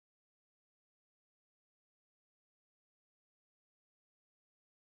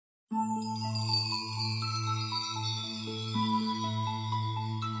You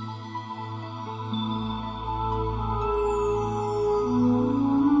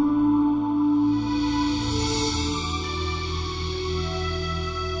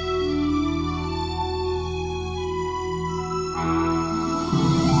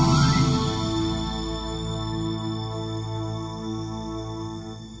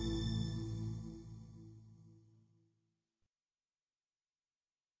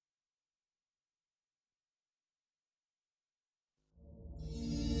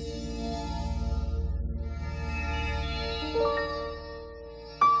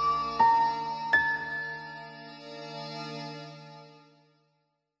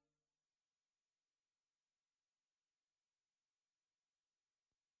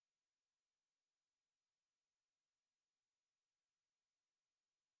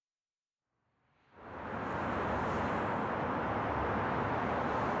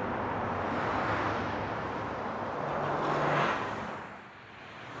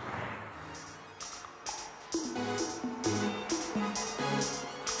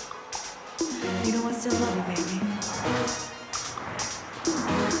know I still love you, baby.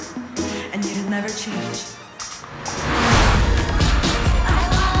 And it'll never change.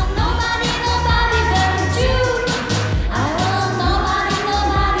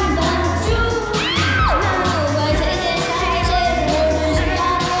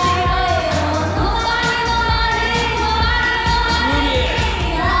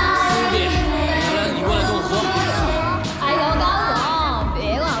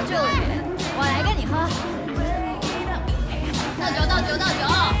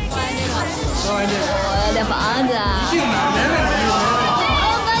我的房子啊！姓哪没问题。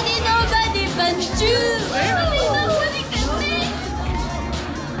Nobody but you。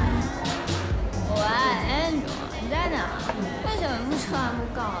我Andrew，你在哪？为什么不出来不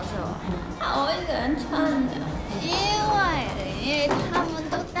告诉我？我一个人撑着，因为他们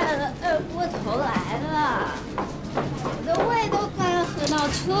都带了二锅头来了，我的胃都快要喝到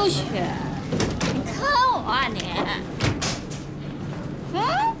出血。你坑我啊你！嗯？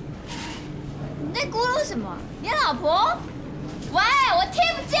 你在咕噜什么？你老婆？喂，我听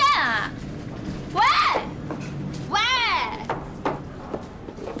不见啊！喂，喂，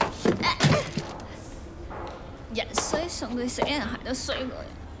人衰送對死人鞋都衰過人。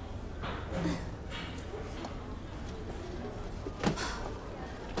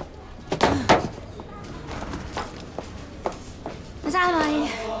你在吗？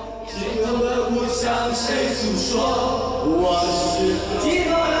心疼的不向谁诉说，往事寂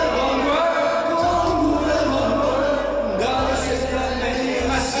寞的光棍。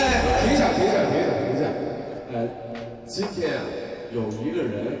 今天啊，有一个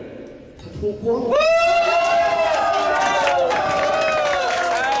人他脱光了。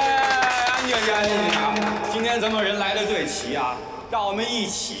安静安静啊！今天咱们人来的最齐啊，让我们一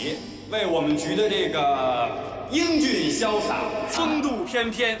起为我们局的这个英俊潇洒、风度翩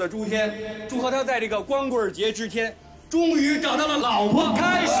翩的朱天，祝贺他在这个光棍节之天，终于找到了老婆。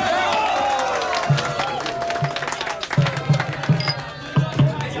开始。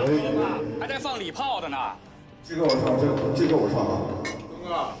还在放礼炮的呢。 这歌我唱，这歌我唱啊！东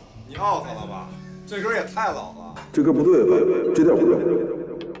哥，你 out 了吧？这歌也太老了。这歌不对吧？这调不对，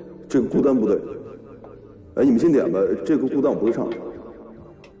这个孤单不对。哎，你们先点吧，这个孤单我不会唱。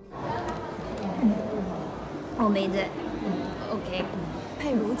我没在。OK。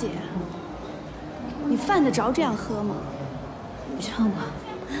佩如姐，你犯得着这样喝吗？你知道吗？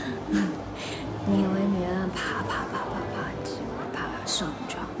你以为女人啪啪啪啪啪只会啪啪上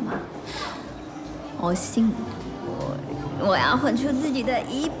床吗？我信。 我要混出自己的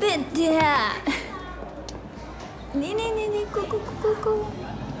一片天。你咕咕咕咕咕，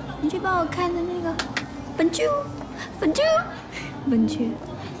你去帮我看的那个本啾，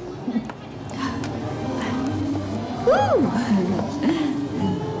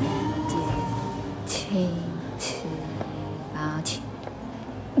亲亲抱歉。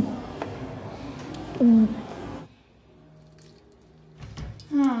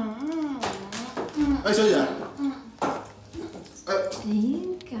哎，小姐。 點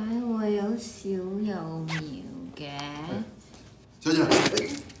解會有小幼苗嘅？小姐，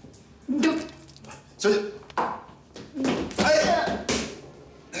小姐，哎，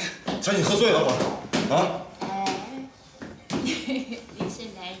小姐，你喝醉了吗？啊？你是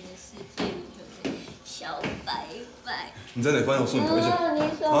男人世界里头的小白白。你在哪关？我送你回去。你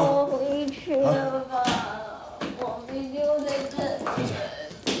送我回去了吧？我被丢在这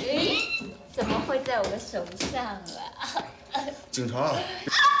里。怎么会在我的手上了？ 警察，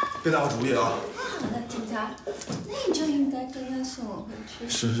别打我主意啊！了，警察，那你就应该真的送我回去。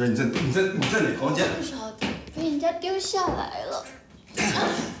是，你在哪房间？不晓得，被人家丢下来了。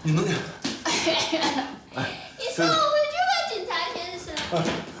你能点？你送我回去吧，警察先生。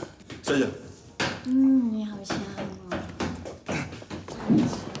小姐。你好香哦。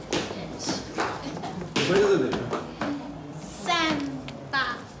对。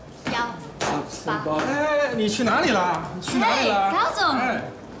3818。哎，你去哪里了？你去哪里了？高总。哎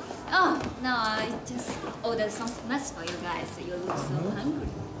Oh, no, I just ordered some snacks for you guys. You look so hungry.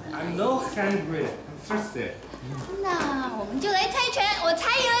 I'm no hungry, I'm thirsty. 那我们就来猜拳，我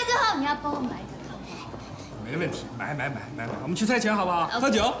猜赢了之后，你要帮我买个套房。没问题，买，我们去猜拳好不好？喝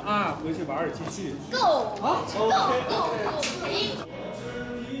酒啊，回去玩儿继续。Go! 好 ，Go！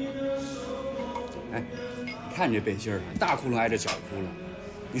 哎，你看这背心儿，大窟窿挨着小窟窿，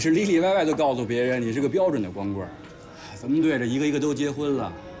你是里里外外都告诉别人你是个标准的光棍儿。咱们队这一个一个都结婚了，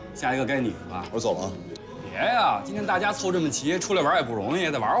下一个该你了吧？我走了啊。别呀，今天大家凑这么齐，出来玩也不容易，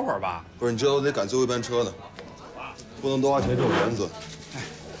再玩会儿吧。不是，你知道我得赶最后一班车呢，不能多花钱，这有原则。哎，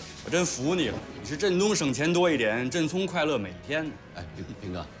我真服你了，你是振东省钱多一点，振聪快乐每天呢。哎，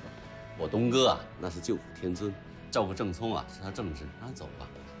平哥，我东哥啊，那是救苦天尊，照顾正聪啊是他正事，让他走吧。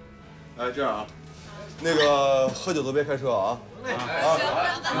哎，这样啊，那个喝酒都别开车啊。你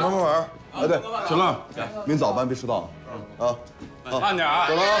慢慢玩。哎，对，行了，明早班别迟到啊。慢点啊。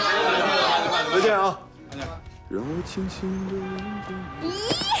走了啊，再见啊。让我轻轻地。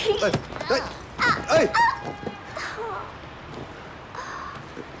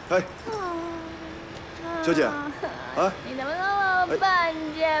哎，小姐，哎，你怎么那么笨，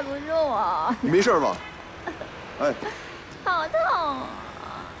接不住我？你没事吧？哎，好痛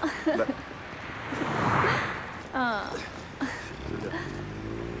来，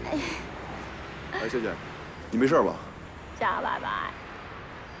哎，小姐，你没事吧？小拜拜。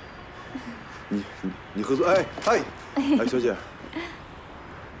你喝醉？哎，小姐，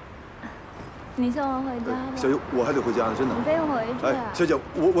你送我回家吧。小姐，我还得回家呢，真的。你背我回去。哎，小姐，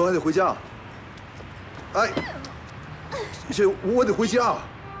我还得回家。哎，小姐，我得回家。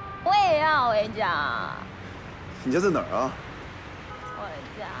我也要回家。你家在哪儿啊？我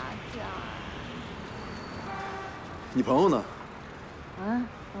家在。你朋友呢？啊，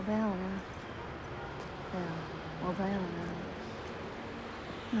我朋友呢？对啊，我朋友呢？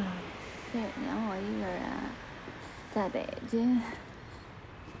这2年我一个人在北京，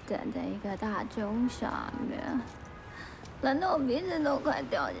站在一个大钟上面，冷得我鼻子都快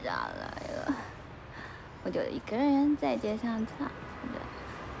掉下来了。我就一个人在街上唱着：“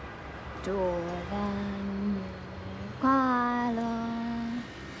祝我生日快乐，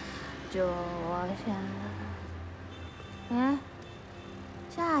祝我生日。”哎，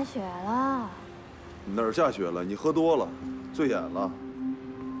下雪了。哪儿下雪了？你喝多了，醉眼了。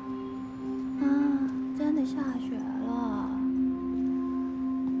真的下雪了。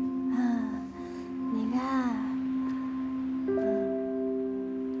你看。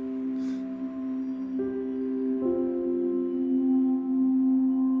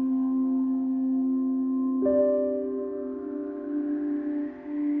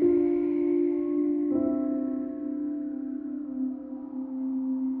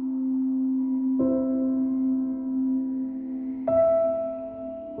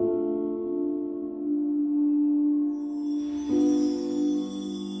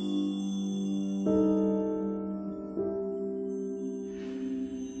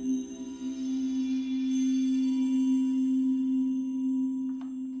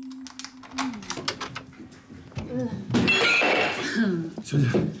小姐，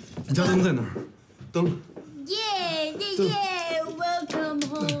你家灯在哪儿？灯。耶，Welcome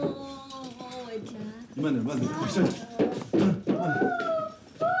home， 我家。你慢点，小姐，慢点。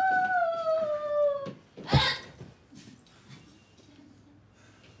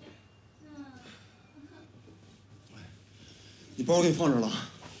你包给你放这儿了。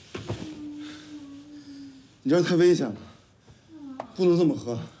你这样太危险了，不能这么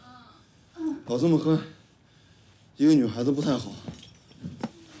喝，老这么喝，一个女孩子不太好。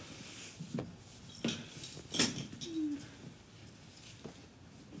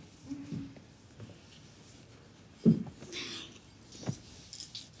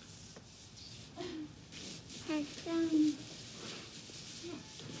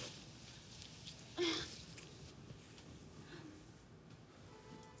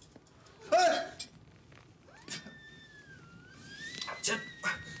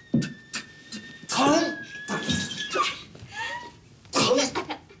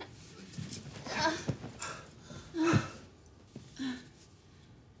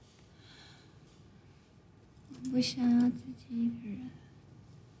不想要自己一个人。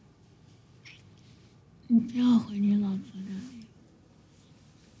你不要回你老婆那里，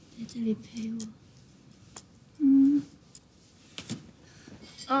在这里陪我。嗯。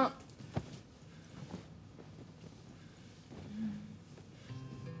嗯。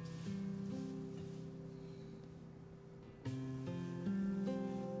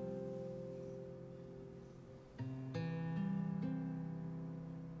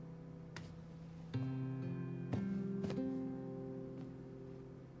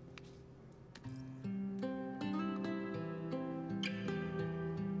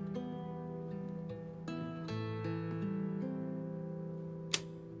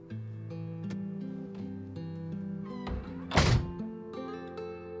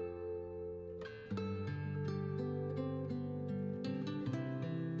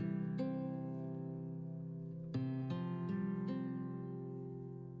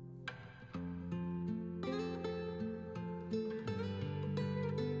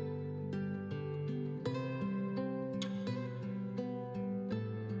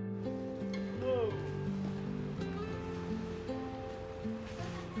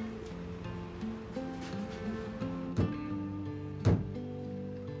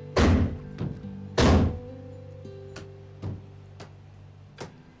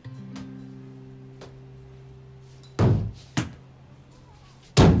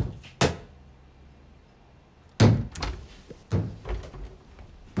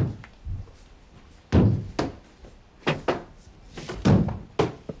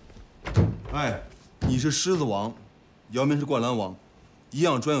哎，你是狮子王，姚明是灌篮王，一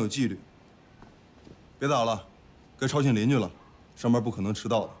样专有纪律。别打了，该吵醒邻居了，上班不可能迟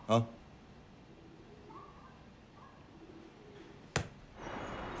到的啊。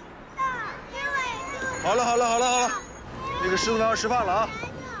好了，那个狮子王要吃饭了啊！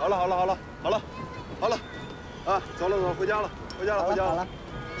好了，啊，走了，回家了。好了，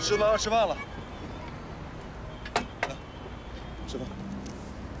狮子王要吃饭了，来，吃饭。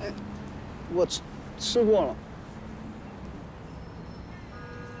哎。 我吃过了。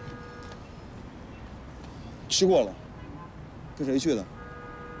吃过了，跟谁去的？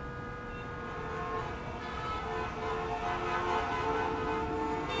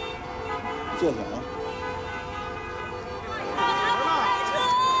坐下啊！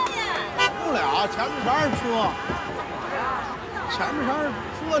不了，前面全是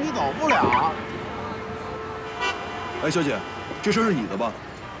车，你走不了。哎，小姐，这车是你的吧？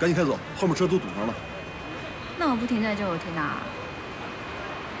 赶紧开走，后面车都堵上了。那我不停在这，我停哪？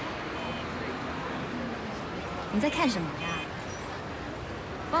你在看什么呀？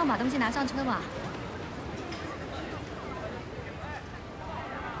帮我把东西拿上车吧。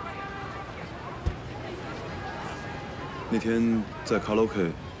那天在卡拉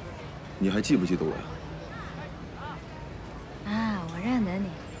OK， 你还记不记得我呀？啊，我认得你。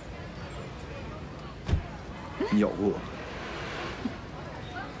你咬过我。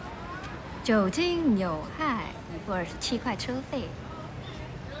 酒精有害，你付27块车费。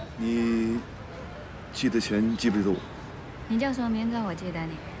你记得钱，记不记得我？你叫什么名字？我记得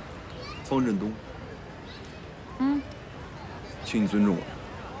你。方振东。嗯。请你尊重我。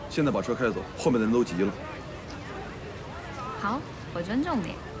现在把车开走，后面的人都急了。好，我尊重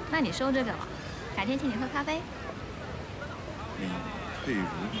你。那你收这个吧，改天请你喝咖啡。李佩如。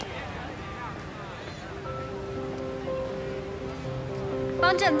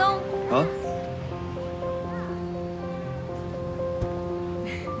方振东。 啊！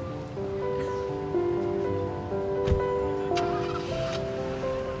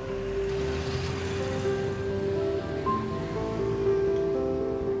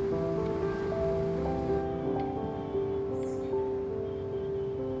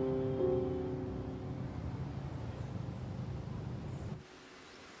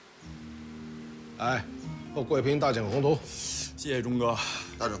哎，给我过一瓶大井宏图。谢谢钟哥。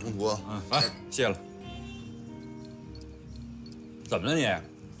 大井宏图啊，来，谢了。怎么了你？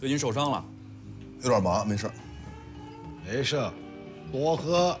最近受伤了？有点麻，没事。没事，多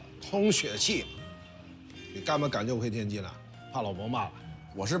喝通血气。你干嘛赶就回天津了？怕老婆骂了？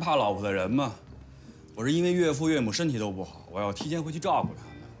我是怕老婆的人吗？我是因为岳父岳母身体都不好，我要提前回去照顾他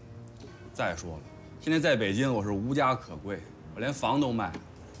们。再说了，现在在北京我是无家可归，我连房都卖了。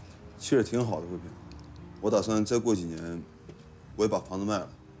其实挺好的，慧萍。我打算再过几年。 我也把房子卖了，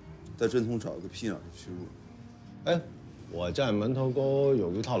在镇通找一个僻壤去住。哎，我在门头沟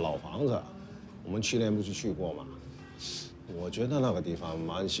有一套老房子，我们去年不是去过吗？我觉得那个地方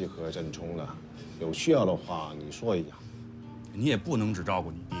蛮适合郑冲的，有需要的话你说一下。你也不能只照顾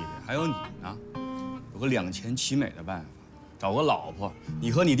你弟弟，还有你呢。有个两全其美的办法，找个老婆，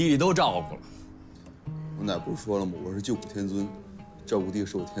你和你弟弟都照顾了。我奶不是说了吗？我是救苦天尊，照顾弟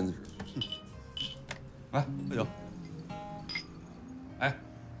是我天职。来喝酒。哎，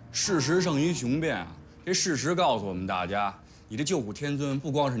事实胜于雄辩啊！这事实告诉我们大家，你这救虎天尊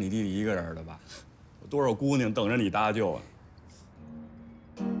不光是你弟弟一个人的吧？有多少姑娘等着你搭救啊？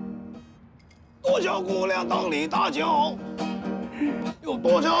多少姑娘等你搭救？有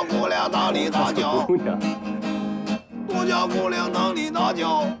多少姑娘等你搭救？多少姑娘等你搭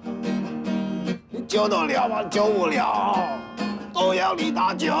救？你救得了吗？救不了，都要你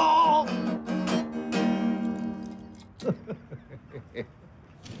搭救。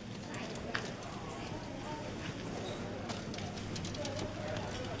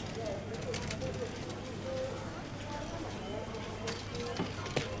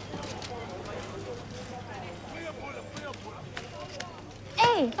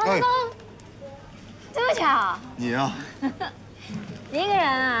方东，这么巧？你呀？你一个人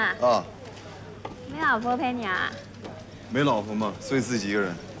啊？啊，没老婆陪你啊？没老婆嘛，所以自己一个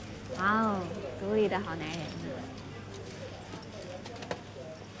人。哇哦，独立的好男人。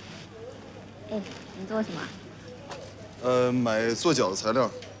哎，你做什么？买做饺子材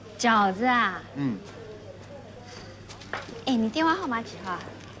料。饺子啊？嗯。哎，你电话号码几号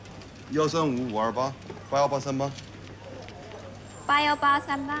？135-528-81838。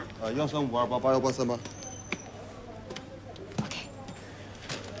81838。135-288-81838。OK。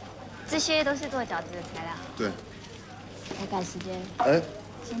这些都是做饺子的材料。对。我赶时间。哎。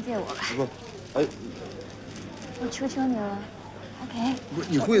先借我吧。不，哎。我求求你了 ，OK。不是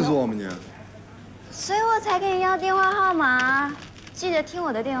你会做吗你？所以我才跟你要电话号码，记得听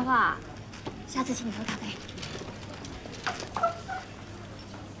我的电话。下次请你喝咖啡。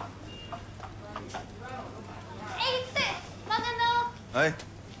哎，对，方振东。哎。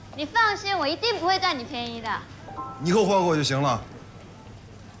你放心，我一定不会占你便宜的。你给我换过就行了。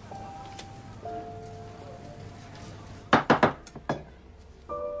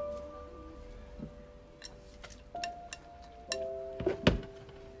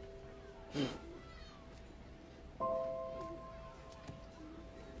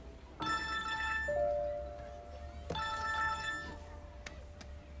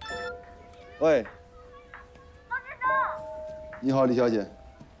喂，方振东，你好，李小姐。你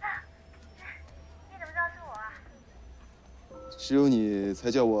怎么知道是我啊？只有你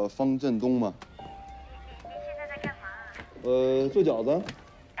才叫我方振东吗？你现在在干嘛？做饺子。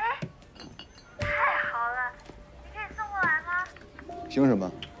哎，太好了，你可以送过来吗？凭什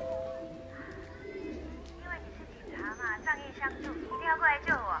么？因为你是警察嘛，仗义相助，一定要过来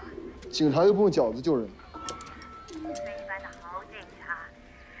救我。警察又不用饺子救人。是一般的好警察。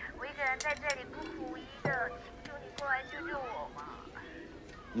我一个人在这里孤苦无依的，求你过来救救我嘛！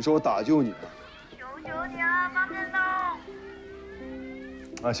你说我打救你啊？求求你啊，方振东！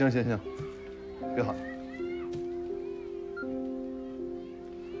啊，行，别喊。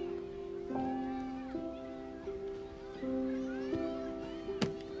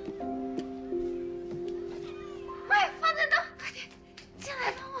喂，方振东，快点进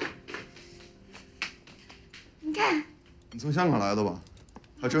来帮我！你看，你从香港来的吧？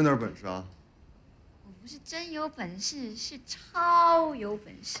还真有点本事啊！我不是真有本事，是超有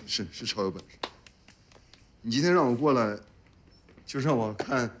本事。是超有本事。你今天让我过来，就是让我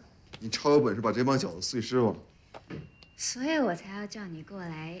看你超有本事把这帮饺子碎尸吧。所以我才要叫你过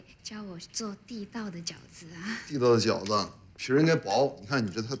来教我做地道的饺子啊！地道的饺子皮儿应该薄，你看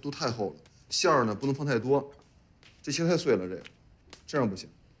你这都太厚了，馅儿呢不能放太多，这切太碎了，这样不行。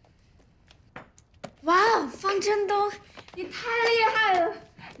哇，方振东，你太厉害了！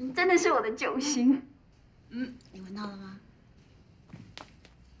你真的是我的救星。你闻到了吗？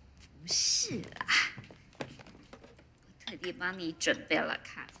不是啦，我特地帮你准备了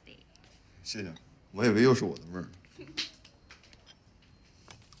咖啡。谢谢，我以为又是我的味儿。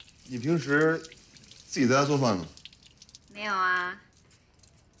你平时自己在家做饭吗？没有啊，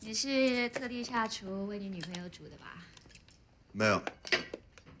你是特地下厨为你女朋友煮的吧？没有。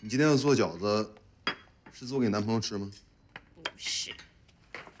你今天要做饺子，是做给男朋友吃吗？不是，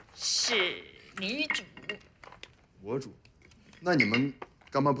是你煮。我煮，那你们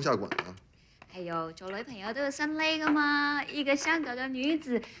干嘛不下馆呢？哎呦，做女朋友都要心累噶嘛！一个香港的女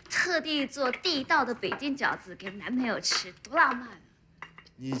子特地做地道的北京饺子给男朋友吃，多浪漫啊！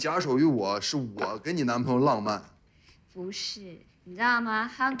你假手于我，是我给你男朋友浪漫。不是，你知道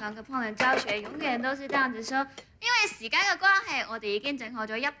嗎？香港嘅烹飪教學永遠都是這樣子說，因為時間嘅關係，我哋已經整好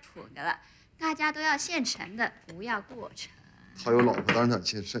咗一盤噶啦，大家都要現成的，不要過程。他有老婆，當然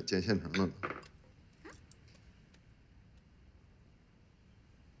想撿現成的了。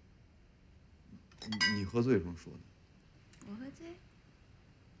你喝醉什麼說的？我喝醉？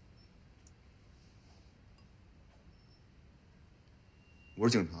我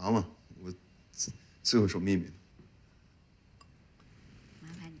是警察嘛，最后一手秘密。麻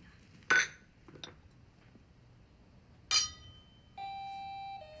烦你了。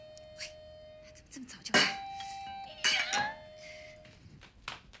喂，他怎么这么早就来？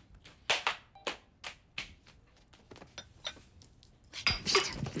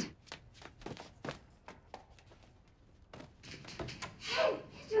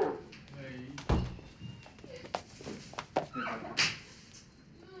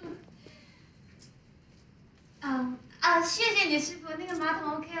谢谢你师傅，那个马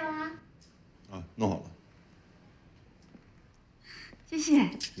桶 OK 了吗？啊，弄好了。谢谢。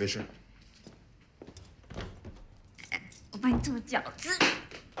没事。我帮你做饺子。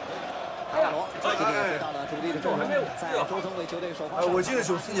亚罗这个回到了主力的阵容，在周中为球队首发。我记得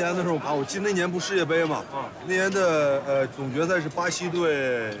94年的时候吧，我记得那年不世界杯嘛，那年的总决赛是巴西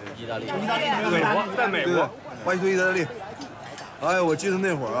对意大利，美国在美国，巴西对意大利。哎，我记得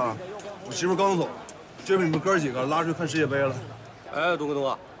那会儿啊，我媳妇刚走，就被你们哥几个拉出去看世界杯了。哎，东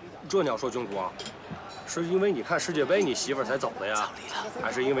哥，这你要说清楚啊，是因为你看世界杯你媳妇才走的呀，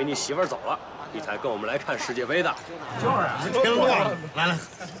还是因为你媳妇走了，你才跟我们来看世界杯的？就是啊，听乱了，来了。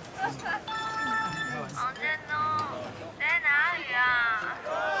王振东在哪里啊？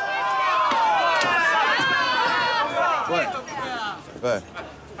喂，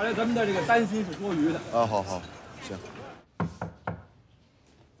看来咱们的这个担心是多余的。啊，好，行。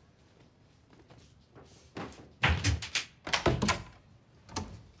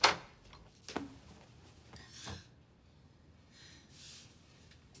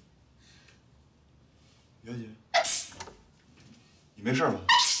袁姐，你没事吧？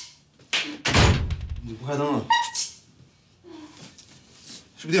你不开灯啊？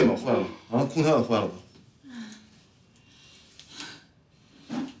是不是电表坏了啊？空调也坏了吧？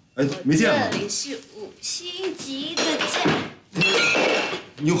哎，没电了。这里是5星级的家。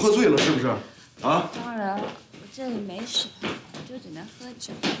你又喝醉了是不是？啊？当然了，我这里没水，我就只能喝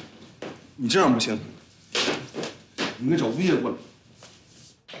酒。你这样不行，你应该找物业过来，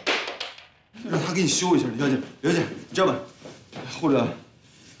让他给你修一下。李小姐，李小姐，你这样吧，或者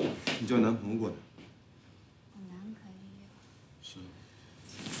你叫你男朋友过来。我男朋友。是。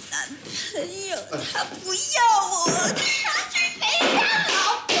男朋友他不要我，他去陪他老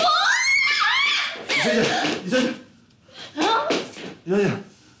婆。李小姐，李小姐，李小姐，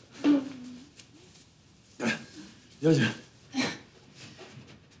李小姐，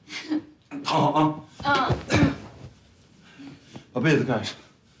躺好啊。把被子盖上。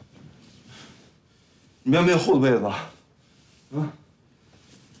你们家没有厚的被子吧？啊？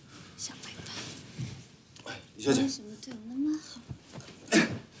小白白，李小姐，为什么对我那么好？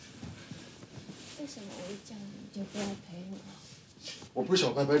为什么我一叫你就不来陪我？我不是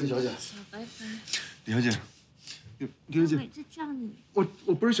小白白，李小姐。小白白，李小姐，李小姐，每次叫你，我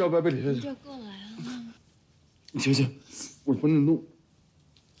不是小白白，李小姐。你就过来了。李小姐，我帮你弄。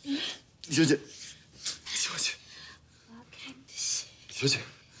李小姐，李小姐，我要看你的戏。李小姐，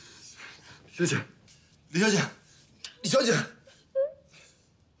李小姐，李小姐，李小姐。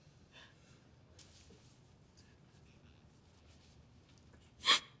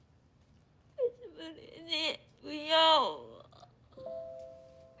为什么连你也不要我？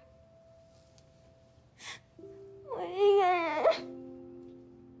我一个人。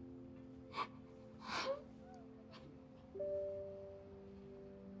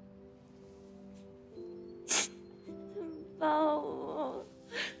抱我，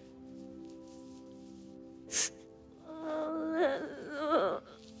我好冷哦。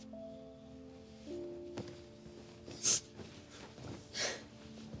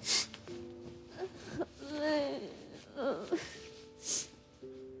好累哦。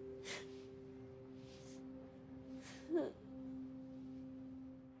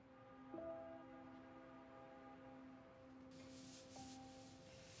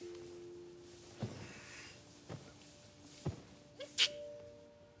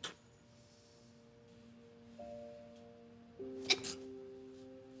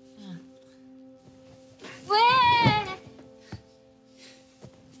喂，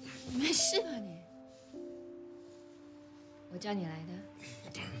你没事吧你？我叫你来的。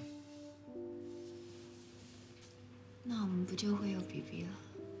那我们不就会有 BB 了？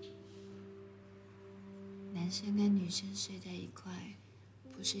男生跟女生睡在一块，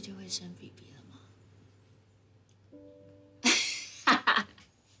不是就会生 BB 了吗？哈哈，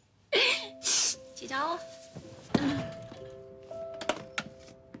起床哦。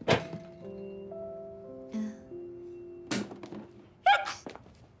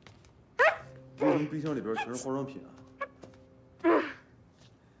为什么冰箱里边全是化妆品啊？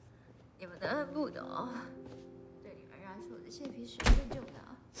你们根本不懂，这里面染出我的蟹皮水最重要。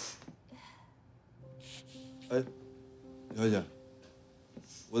哎，李小姐，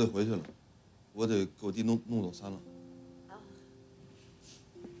我得回去了，我得给我弟弄早餐了。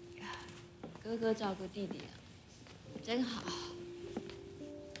哥哥照顾弟弟，真好。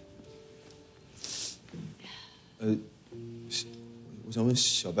我想问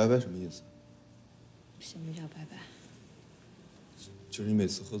小白白什么意思？什么叫拜拜？就是你每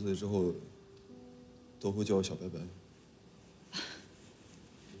次喝醉之后，都会叫我小白白。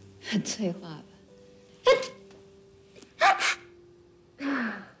很催化吧？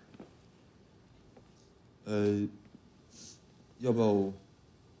要不要我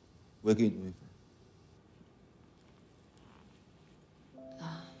也给你弄一份？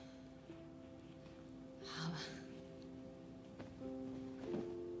好吧。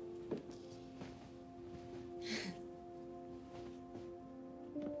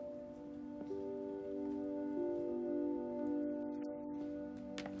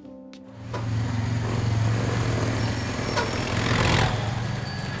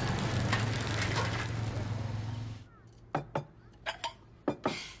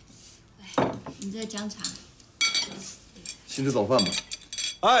你在讲啥？先吃早饭吧。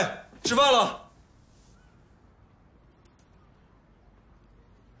哎，吃饭了。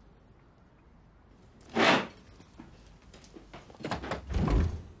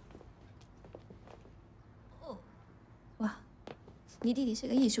哇，你弟弟是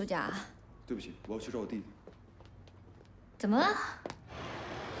个艺术家啊？对不起，我要去找我弟弟。怎么了？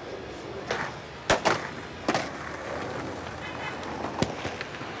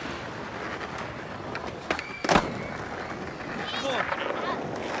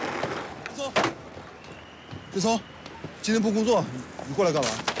志聪，今天不工作，你过来干嘛？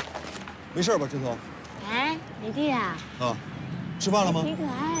没事吧，志聪？哎，你弟啊？啊，吃饭了吗？挺可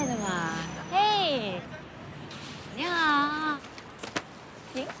爱的嘛。嘿，你好，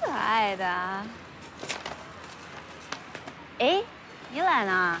挺可爱的。哎，你懒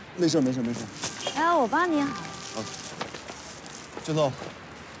呢？没事。哎，我帮你好。啊，志聪，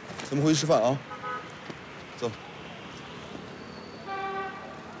咱们回去吃饭啊。走。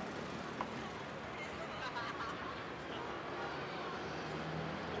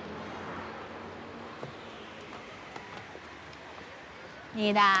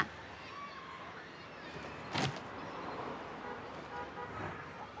你的。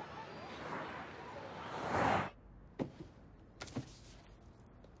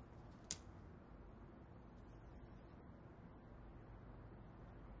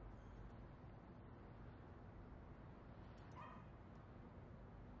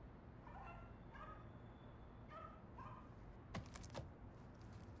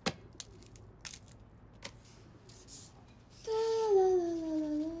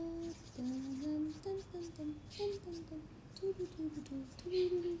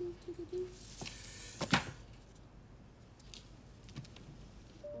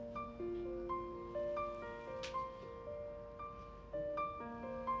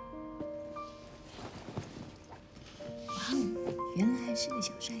原来还是个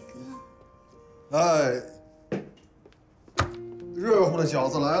小帅哥。哎，热乎的饺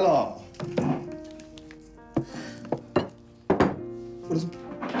子来了。过来坐，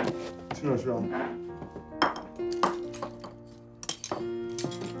吃啊。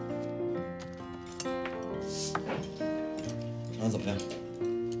尝尝怎么样？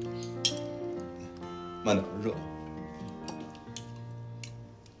慢点，热。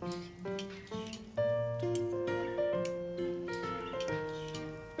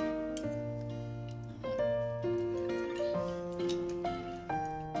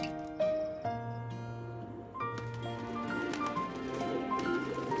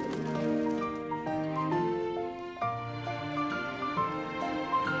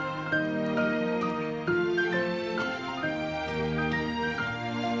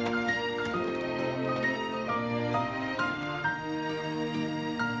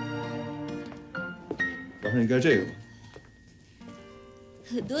晚上你盖这个吧，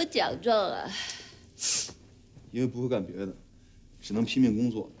很多奖状啊。因为不会干别的，只能拼命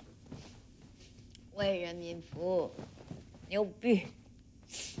工作。为人民服务，牛逼！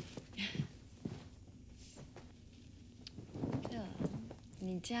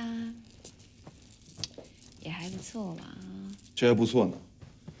你家也还不错嘛啊。这还不错呢，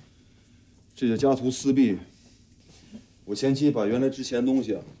这叫家徒四壁。我前妻把原来值钱的东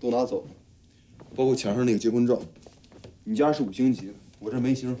西啊都拿走了，包括墙上那个结婚照。你家是5星级的，我这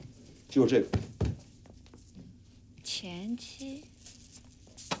没星，只有这个。前妻？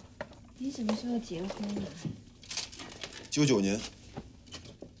你什么时候结婚的？99年，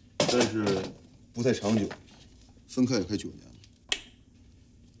但是不太长久，分开也快9年了。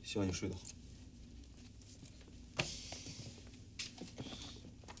希望你睡得好。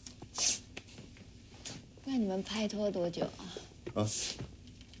不然你们拍拖多久啊？啊，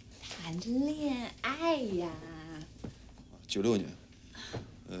谈恋爱呀。96年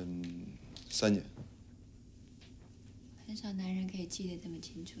，3年。很少男人可以记得这么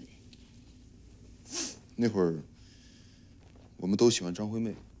清楚的。那会儿，我们都喜欢张惠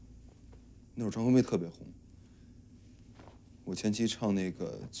妹。那会儿张惠妹特别红。我前期唱那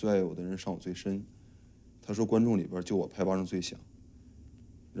个《最爱我的人伤我最深》，她说观众里边就我拍巴掌最响。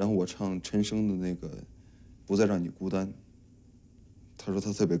然后我唱陈升的那个《不再让你孤单》，她说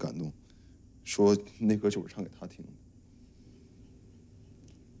她特别感动，说那歌就是唱给她听的。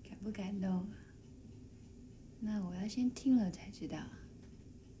感不感动？那我要先听了才知道。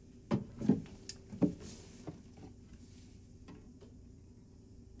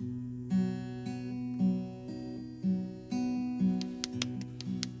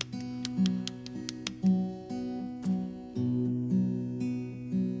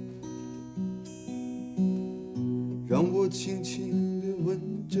让我轻轻地吻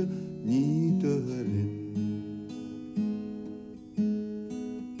着你的脸，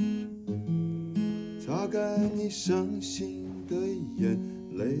擦干你伤心的眼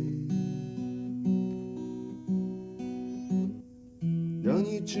泪，让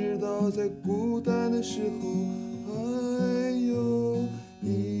你知道在孤单的时候还有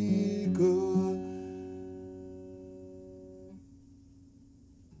一个。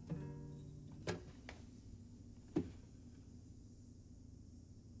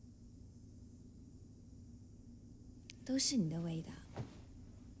都是你的味道。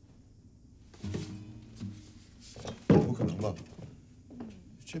不可能吧？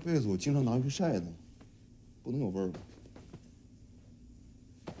这辈子我经常拿出去晒呢，不能有味儿吧？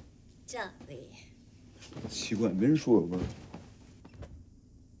这里。奇怪，没人说有味儿。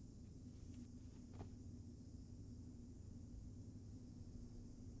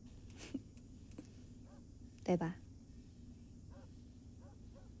对吧？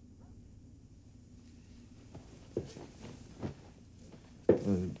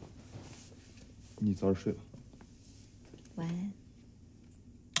你早点睡吧。晚安。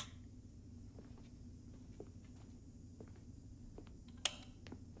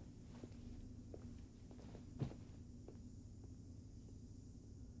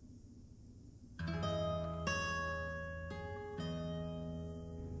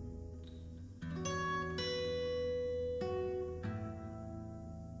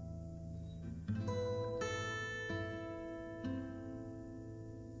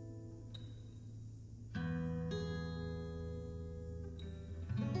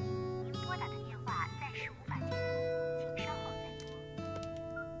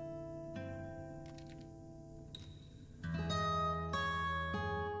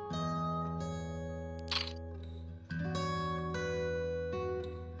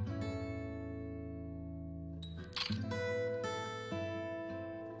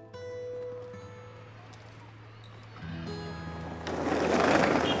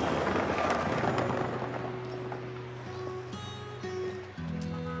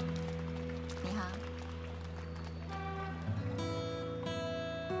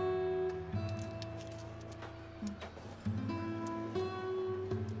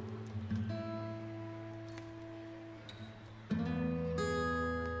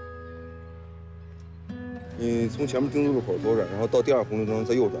你从前面丁字路口左转，然后到第2红绿灯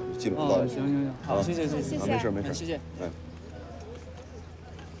再右转，就基本到了。行行行，好，谢谢谢谢。啊，没事没事，谢谢。哎，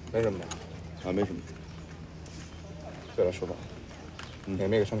没什么的，啊，没什么。对了，师傅，给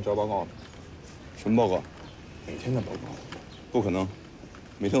那个上面交报告呢？什么报告？每天的报告。不可能，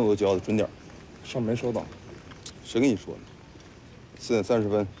每天我都交的，准点。上面没收到。谁跟你说的？4点30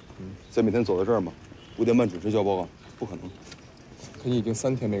分，再每天走到这儿嘛，5点半准时交报告，不可能。可你已经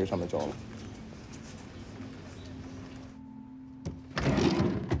3天没给上面交了。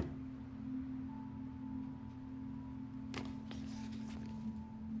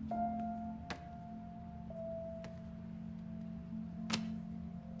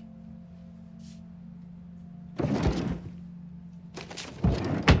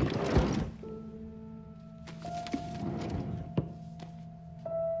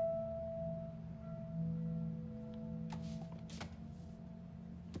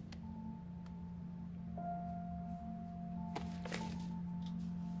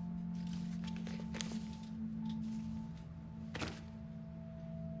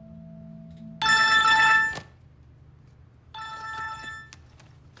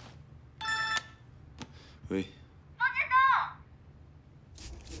喂，方建东。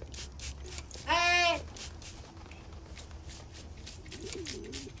哎。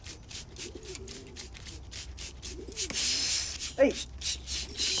哎。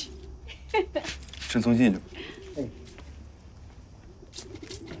郑松进去。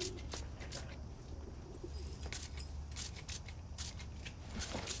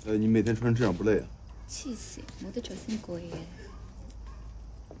你每天穿成这样不累啊？黐線，冇得做先攰嘅。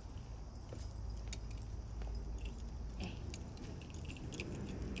哎，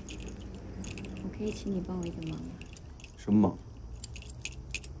我可以請你幫我一個忙嗎？什麼忙？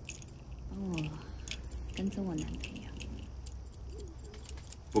幫我跟蹤我男朋友。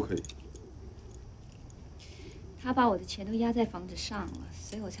不可以。他把我的錢都壓在房子上了，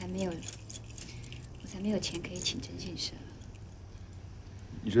所以我才沒有錢可以請徵信社。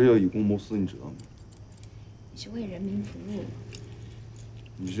你这叫以公谋私，你知道吗？你是为人民服务。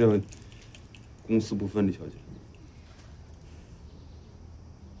你这公私不分，李小姐。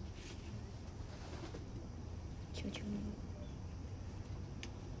求求你。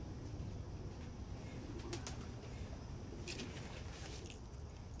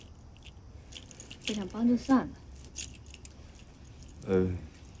不想帮就算了。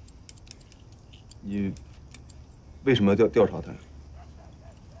你为什么要调查他？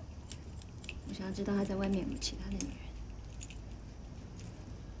我想要知道他在外面有没有其他的女人。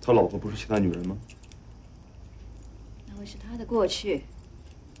他老婆不是其他女人吗？那会是他的过去。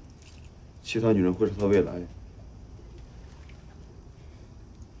其他女人会是他未来。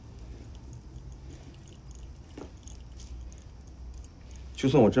就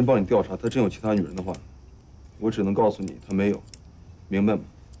算我真帮你调查，他真有其他女人的话，我只能告诉你他没有，明白吗？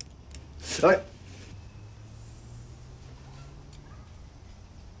哎。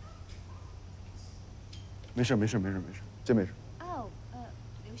没事，真没事。哦，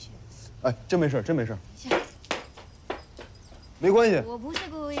流血。哎，真没事。没关系。我不是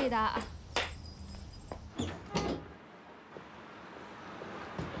故意的。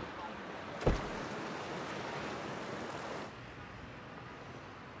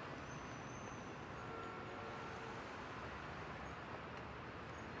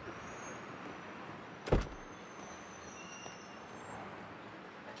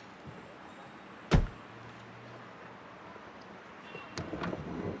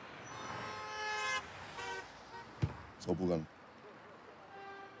走不跟了。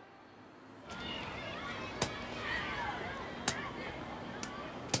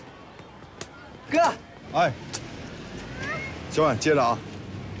哥，哎，小婉接着啊。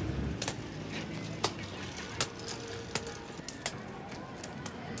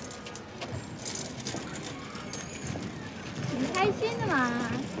挺开心的嘛。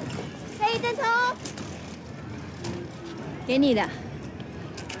嘿，郑聪，给你的。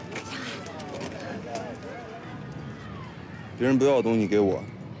别人不要的东西给我，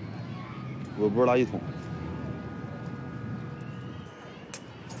我不是垃圾桶。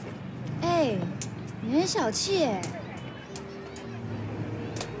哎，你很小气哎。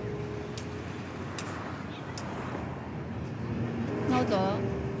那我走了。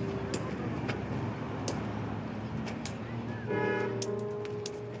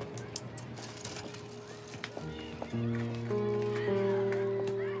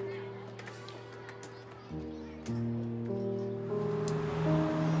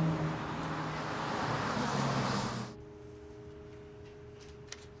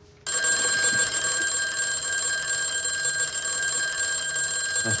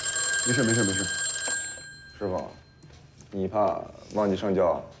没事。师傅，你怕忘记上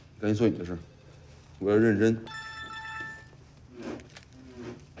交？赶紧做你的事，我要认真。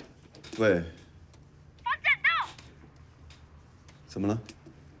喂。防震到。怎么了？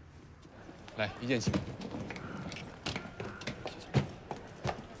来，一件起。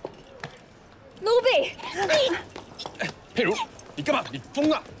卢比，佩如，你干嘛？你疯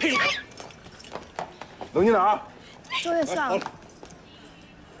了！佩如，冷静点啊！周月上。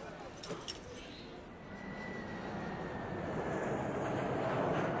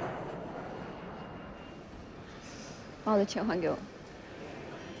把我的钱还给我。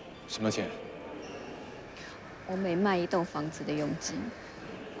什么钱？我每卖一栋房子的佣金。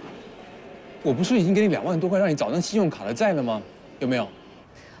我不是已经给你2万多块，让你找张信用卡的债了吗？有没有？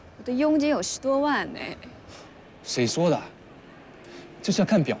我的佣金有10多万呢。谁说的？这是要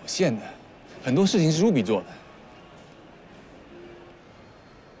看表现的，很多事情是 Ruby 做的。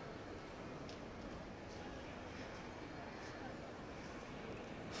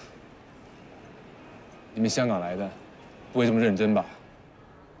你们香港来的，不会这么认真吧？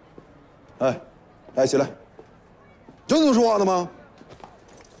哎，起来，有这么说话的吗？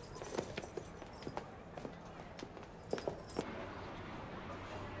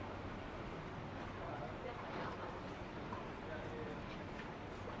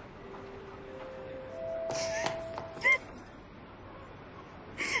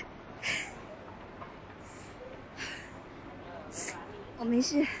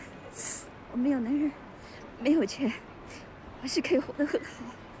题是，我没有男人，没有钱，还是可以活得很好。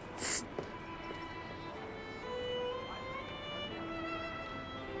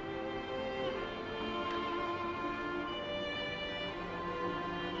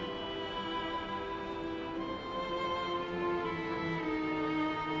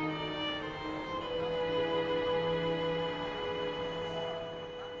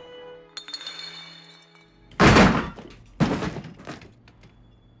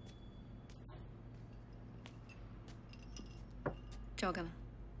找我干嘛？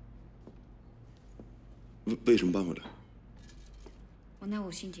为什么搬回来？我那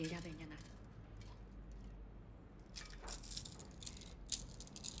5星级家被人家拿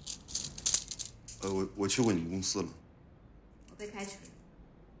走。我去过你们公司了。我被开除了。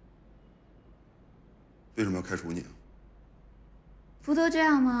为什么要开除你啊？不都这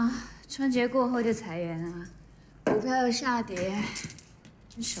样吗？春节过后就裁员啊，股票又下跌，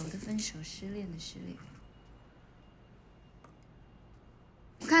分手的分手，失恋的失恋。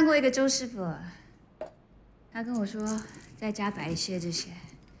我看过一个周师傅，他跟我说，在家摆一些这些，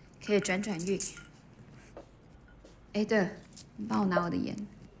可以转运。哎，对了，你帮我拿我的烟。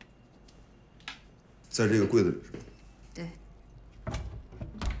在这个柜子里是吧？对。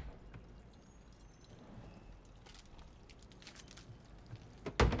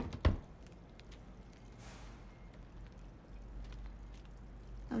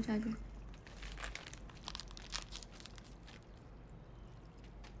倒下去。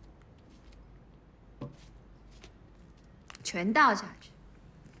全倒下去。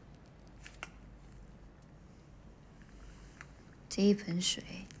这一盆水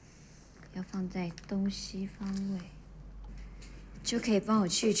要放在东西方位，就可以帮我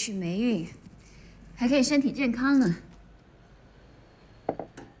去霉运，还可以身体健康呢。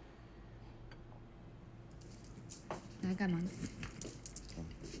拿来干嘛呢？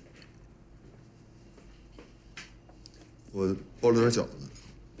我包了点饺子，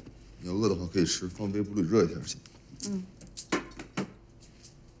你要饿的话可以吃，放微波炉里热一下行。嗯。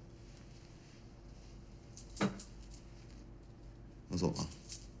我走了。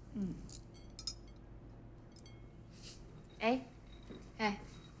嗯。哎，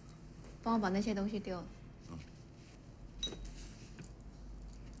帮我把那些东西丢了。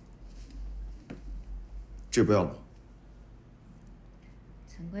这不要了。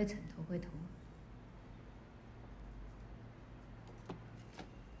尘归尘，头归头。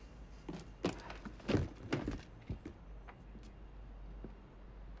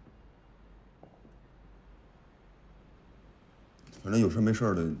反正有事没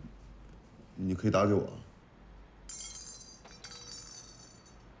事的，你可以打给我。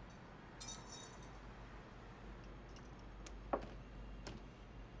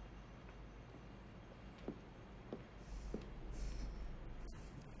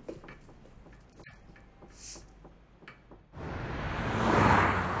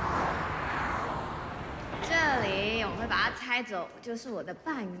这里我会把它拆走，就是我的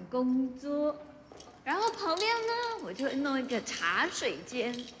办公桌。然后旁边呢，我就会弄一个茶水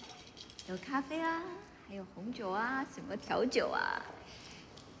间，有咖啡啊，还有红酒啊，什么调酒啊。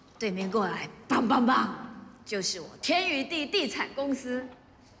对面过来，棒棒棒，就是我天与地地产公司。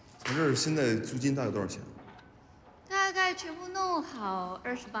咱这儿现在租金大概多少钱？大概全部弄好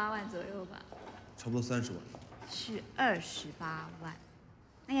28万左右吧。差不多30万。是28万。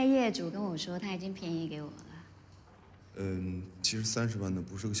那个业主跟我说他已经便宜给我了。其实30万呢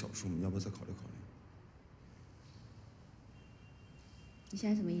不是个小数目，要不要再考虑考虑？你现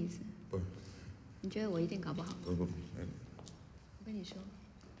在什么意思？不是，你觉得我一定搞不好？不，我跟你说，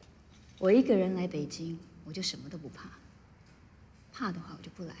我一个人来北京，我就什么都不怕。怕的话，我就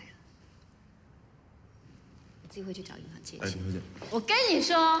不来了。我自己会去找银行借钱。哎，李小姐，我跟你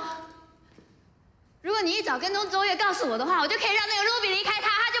说，如果你一早跟踪周月告诉我的话，我就可以让那个 Ruby 离开他，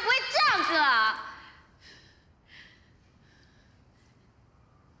他就不会这样子了。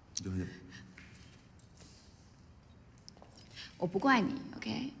李小姐。我不怪你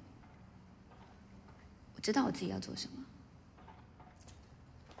 ，OK？ 我知道我自己要做什么。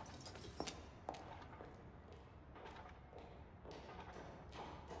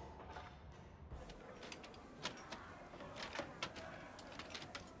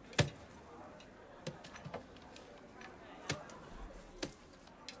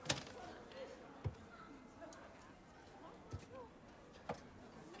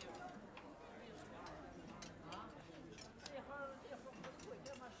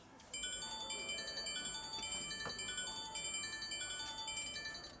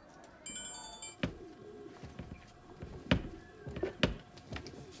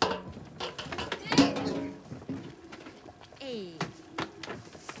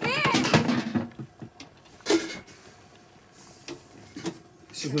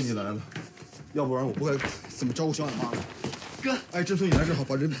幸亏你来了，要不然我不该怎么招呼小俺妈了。哥，哎，振村，你来正好，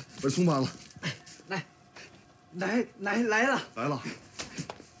把这葱扒了。来了。来了。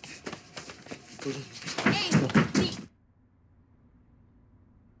走。哎，你。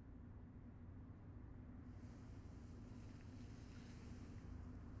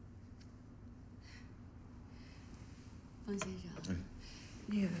方先生，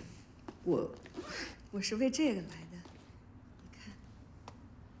那个，我是为这个来的。你看，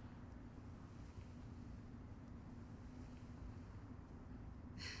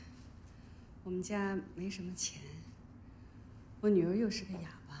我们家没什么钱，我女儿又是个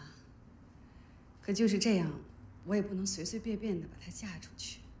哑巴，可就是这样，我也不能随随便便的把她嫁出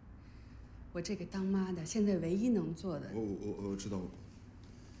去。我这个当妈的，现在唯一能做的，我知道，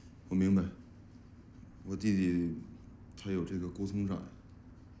我明白。我弟弟他有这个沟通障碍，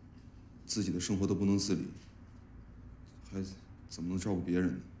自己的生活都不能自理，还怎么能照顾别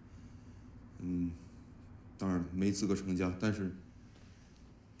人呢？当然没资格成家，但是，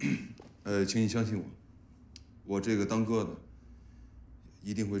请你相信我，我这个当哥的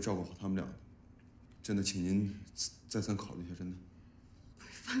一定会照顾好他们俩的。真的，请您再三考虑一下，真的。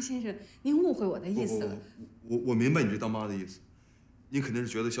方先生，您误会我的意思了。我明白你这当妈的意思，您肯定是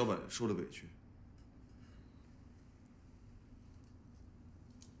觉得小婉受了委屈。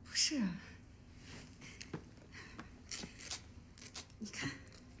不是啊，你看，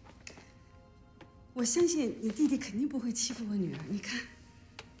我相信你弟弟肯定不会欺负我女儿。你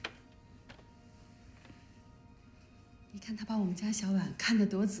看他把我们家小婉看得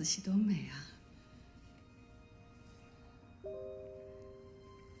多仔细多美啊！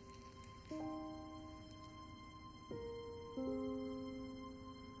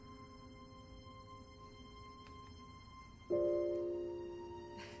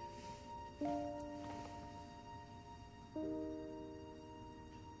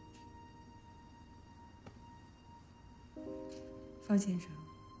方先生，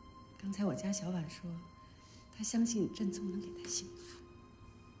刚才我家小婉说，她相信振聪能给她幸福。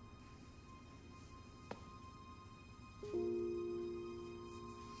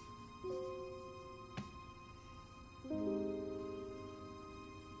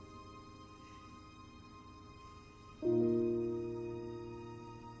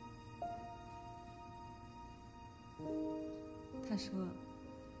她说，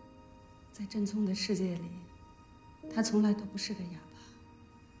在振聪的世界里，他从来都不是个哑巴，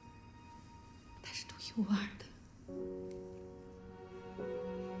他是独一无二的。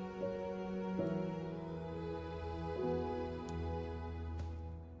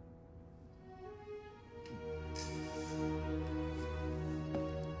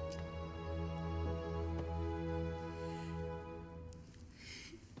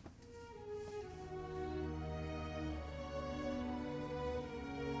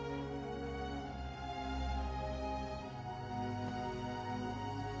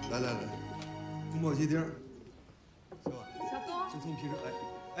来，宫保鸡丁。小东，振聪皮肉，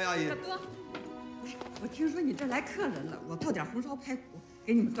哎，阿姨。小东，哎，我听说你这来客人了，我做点红烧排骨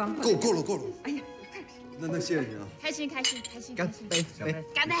给你们端过来。够了。哎呀，快点。那谢谢你啊。开心。干杯！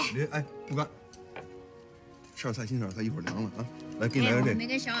干杯！哎，不干。吃点菜，新点菜，一会儿凉了啊。来，给你来点这。我没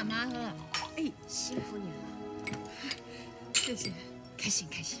给小婉妈喝。哎，辛苦你了。谢谢。开心。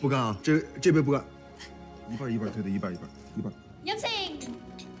不干啊，这杯不干。一半对的，一半。有请。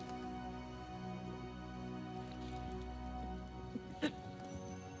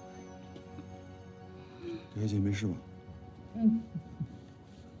小姐没事吧？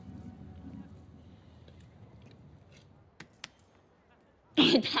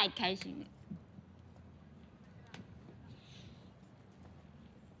太开心了。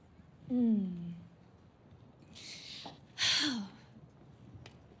好。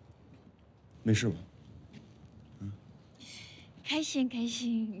没事吧？开心。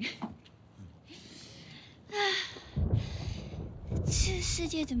啊，这世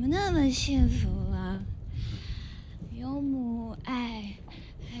界怎么那么幸福啊？有母爱，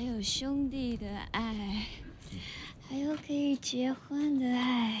还有兄弟的爱，还有可以结婚的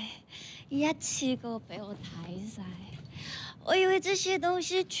爱，一起个被我抬晒。我以为这些东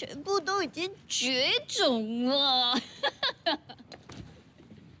西全部都已经绝种了。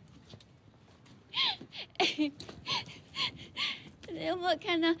你有没有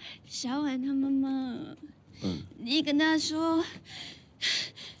看到小婉她妈妈？你跟她说，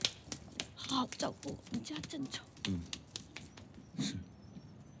好好照顾我们家振聪。是。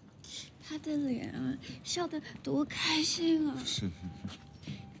他的脸啊，笑得多开心啊！是。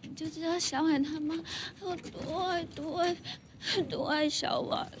你就知道小婉他妈有多爱小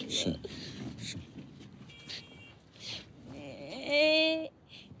婉了。是。哎，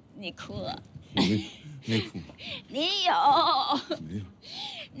你哭了？没哭。你有？没有。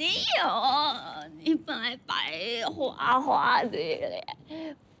你有？你本来白花花的嘞，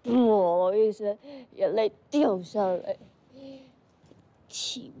啵一声，眼泪掉下来，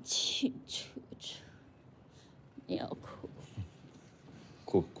清清楚楚。你要哭？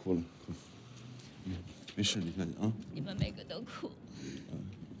哭了。没事，李小姐啊。你们每个都哭，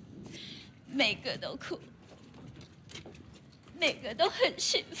每个都哭，每个都很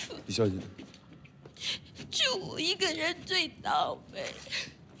幸福。李小姐。就我一个人最倒霉。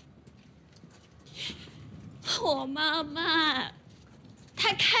我妈妈，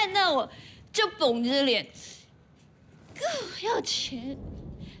她看到我就绷着脸，跟我要钱，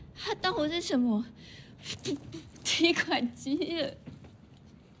她当我是什么提款机了。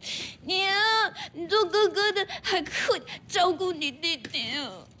你啊，你做哥哥的还可以照顾你弟弟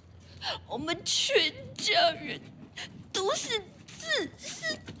啊，我们全家人都是自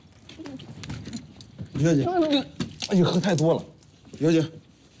私。李小姐，你喝太多了，李小姐。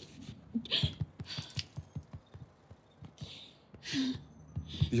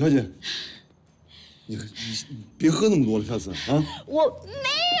李小姐，你别喝那么多了，下次啊。我没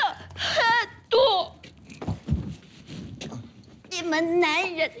有喝多。你们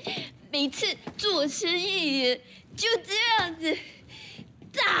男人每次做生意就这样子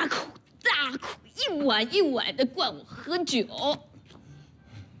大口一碗一碗的灌我喝酒，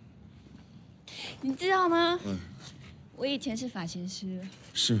你知道吗？我以前是发型师。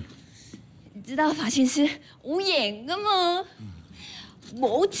是。你知道发型师有眼的吗？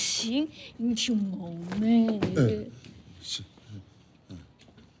冇錢要跳舞咩？是。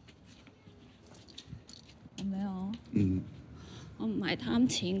我沒有。我唔係貪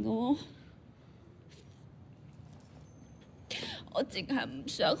錢噶，我淨係唔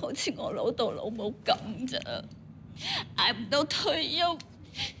想好似我老豆老母咁咋，捱唔到退休，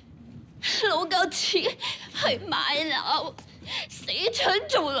攞夠錢去買樓，死蠢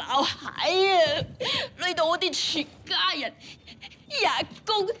做鬧蟹啊！累到我哋全家人日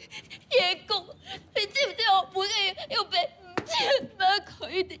工夜工，你知唔知我每個月要俾5000蚊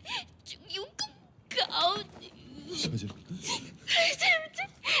佢哋，仲要咁搞掂？小姐，你知唔知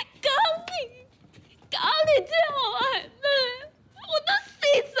搞年之後係咩？我都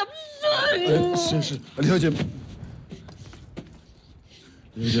40歲。是，李小姐，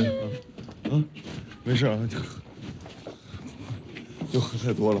李小姐啊，没事啊，又喝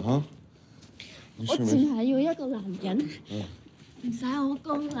太多了啊。我淨係要一個男人，唔使我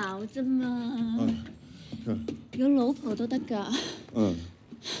功勞啫嘛。有老婆都得㗎。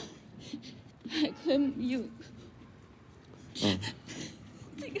係佢唔要。淨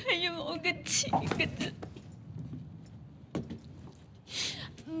係要我嘅錢嘅啫。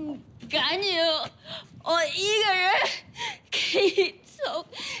唔緊要，我一個人可以從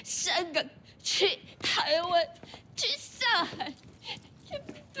香港去台灣，去上海，去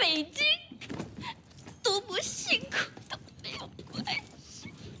北京，多麼辛苦都沒有關係。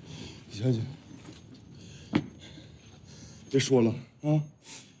李小姐，別說了啊！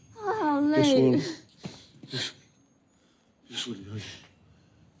我好累。別說了，別說，李小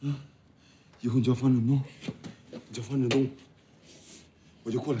姐，啊，以後你叫方振東，你叫方振東，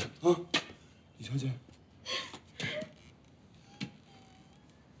我就過來啊，李小姐。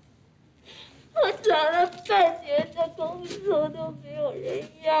我找了半年的工作都沒有人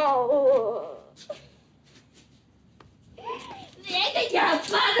要我，連個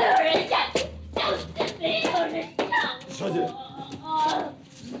啞巴都有人要，就是沒有人要我。李小姐，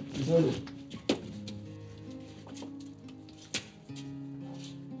李小姐。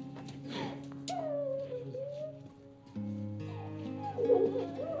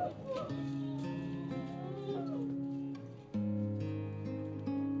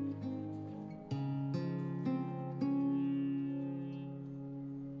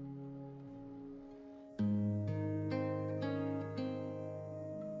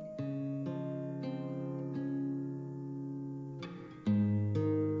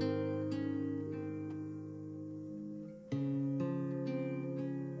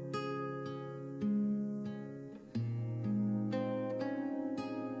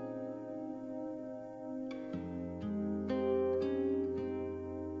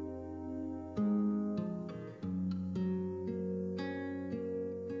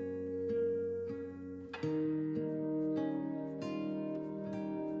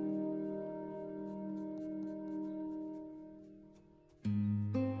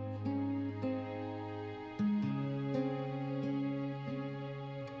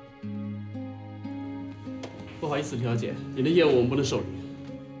不好意思，李小姐，你的业务我们不能受理。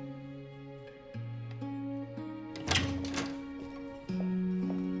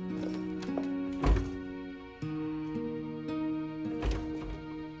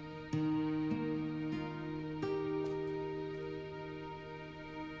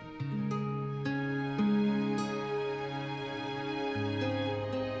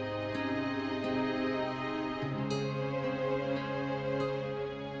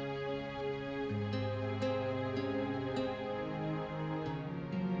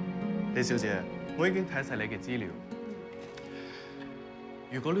李小姐，我已經睇晒你嘅資料。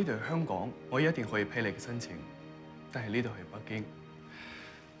如果呢度係香港，我一定可以批你嘅申請。但係呢度係北京，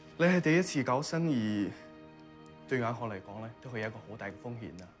你係第一次搞生意，對銀行嚟講咧，都係一個好大嘅風險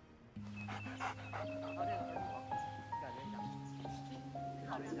啊！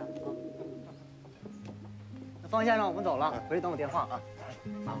方先生，我们走了，回去等我电话啊。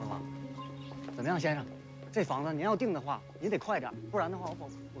麻烦了。怎么样，先生？这房子您要定的话，您得快点，不然的话，我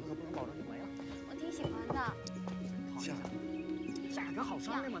可不能保证就没了。我挺喜欢的。价格好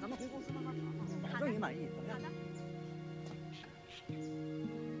商量嘛，咱们回公司慢慢谈，保证你满意，怎么样？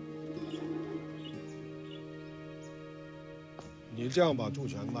你这样把主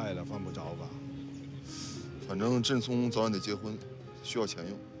权卖了，犯不着吧？反正振聪早晚得结婚，需要钱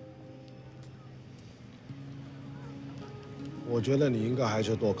用。我觉得你应该还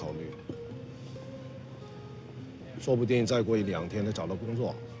是多考虑，说不定再过1-2天他找到工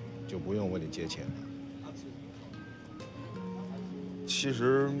作，就不用问你借钱了。其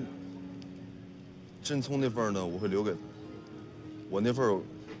实，振聪那份呢，我会留给他，我那份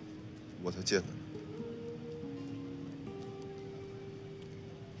我才借他。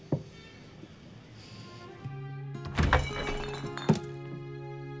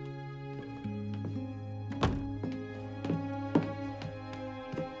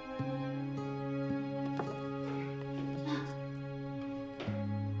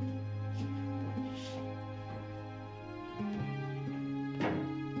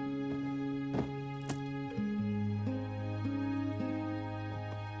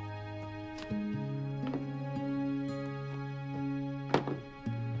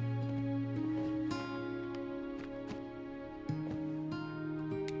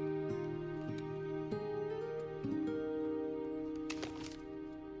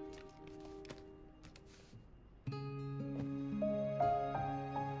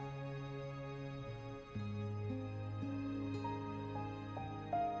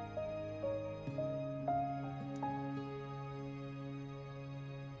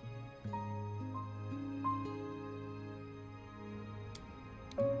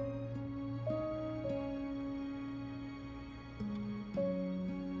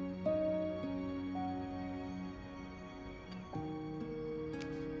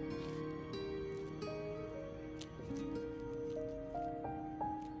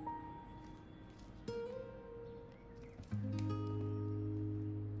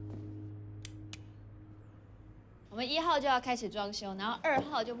我们1号就要开始装修，然后2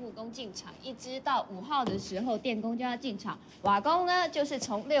号就木工进场，一直到5号的时候电工就要进场。瓦工呢，就是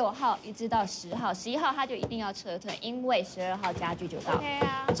从6号一直到10号，11号他就一定要撤退，因为12号家具就到。OK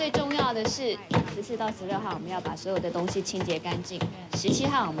啊。最重要的是14到16号我们要把所有的东西清洁干净，17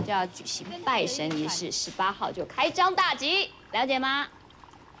号我们就要举行拜神仪式，18号就开张大吉，了解吗？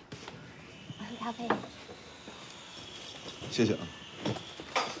喝咖啡。谢谢啊。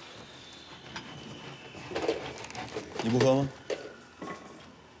你不喝吗？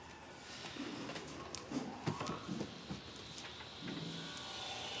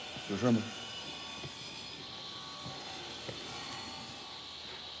有事吗？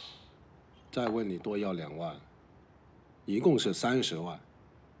再问你多要2万，一共是30万，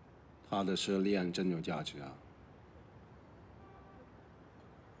他的失恋真有价值啊！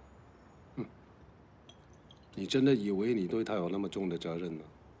你真的以为你对他有那么重的责任吗？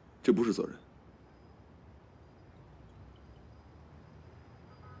这不是责任。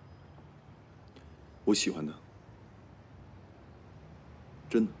我喜欢他，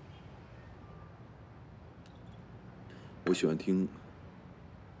真的。我喜欢听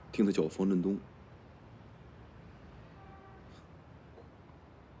他叫我方振东。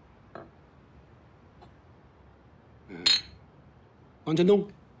方振东。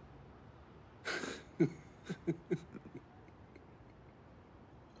你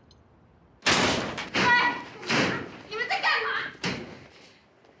们在干嘛？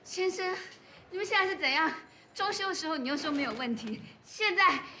先生，你们现在是怎样？装修的时候你又说没有问题，现在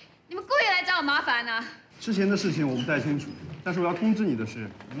你们故意来找我麻烦呢？之前的事情我不太清楚，但是我要通知你的是，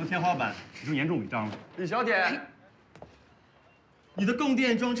我们的天花板已经严重违章了。李小姐，你的供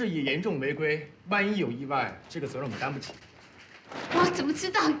电装置也严重违规，万一有意外，这个责任我们担不起。我怎么知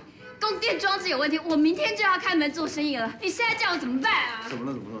道供电装置有问题？我明天就要开门做生意了，你现在叫我怎么办啊？怎么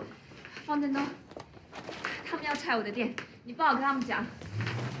了？怎么了？方振东，他们要拆我的店，你帮我跟他们讲。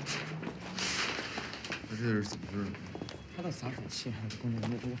这是怎么回事？他的洒水器还有供电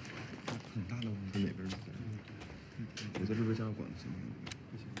模糊，很大的问题。哪边的？我在这边加个管子。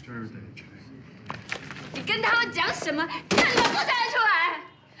不行，这儿得拆。你跟他们讲什么？看你们不猜得出来？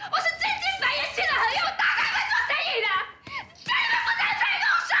我是真金白银签了合约，我打开门做生意的，叫你们不能吹动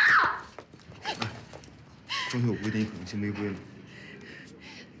手！中有违典可能性违规了。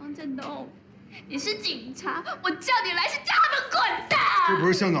方振东，你是警察，我叫你来是叫他们滚的。这不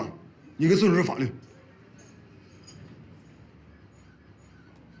是香港，你应该遵守法律。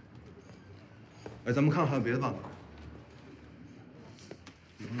哎，咱们看还有别的办法，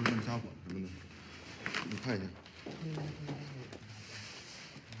比方说用家管什么的，你看一下。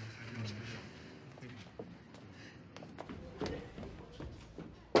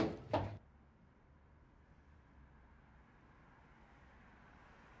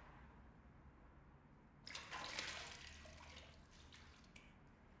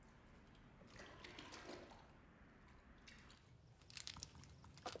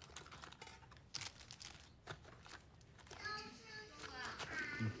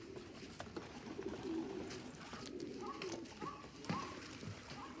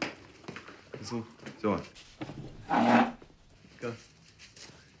李松、小婉，哥，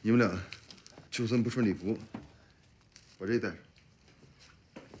你们俩就算不穿礼服，把这带上。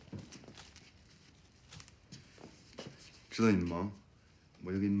知道你们忙，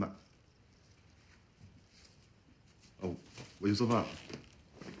我就给你买。哦，我去做饭了。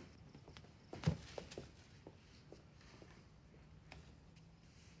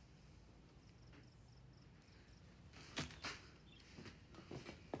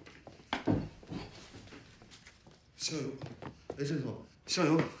香油，哎，郑总，香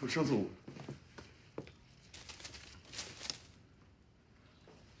油，上次我。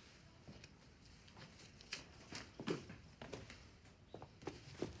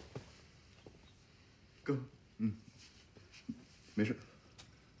哥，没事。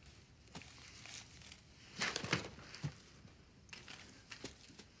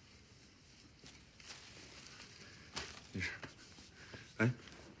没事。哎，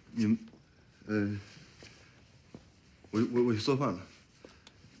你们，我去做饭了。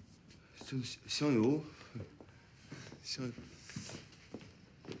这个香油，香油。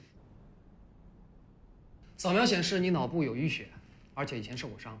扫描显示你脑部有淤血，而且以前受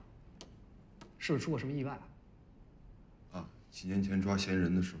过伤，是不是出过什么意外？啊，几年前抓嫌疑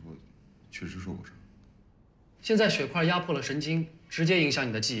人的时候，确实受过伤。现在血块压迫了神经，直接影响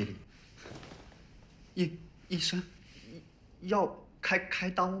你的记忆力。医生，要开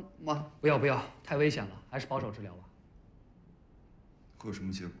刀吗？不要，太危险了，还是保守治疗吧。会有什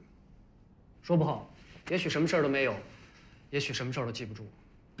么结果？说不好，也许什么事儿都没有，也许什么事儿都记不住。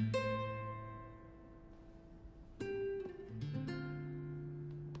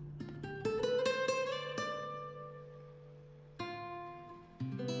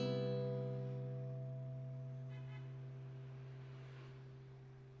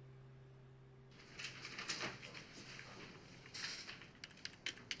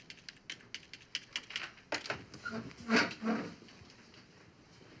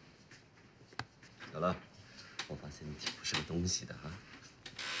小乐，我发现你挺不是个东西的啊！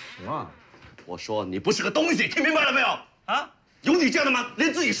什么？我说你不是个东西，听明白了没有？啊？有你这样的吗？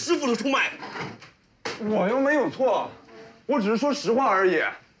连自己师傅都出卖？我又没有错，我只是说实话而已。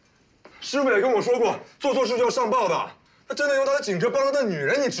师傅也跟我说过，做错事就要上报的。他真的用他的警车帮他的女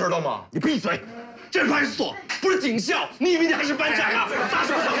人，你知道吗？你闭嘴！这是派出所，不是警校。你以为你还是班长啊？大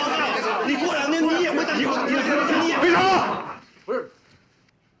什么小报告？你过2年你也会在以后，你也为什么？不是，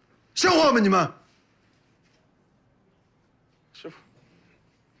像话吗你们？师傅，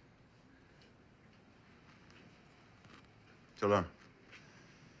小乐，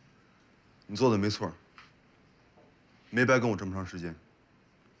你做的没错，没白跟我这么长时间。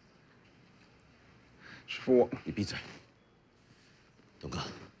师傅，你闭嘴。东哥，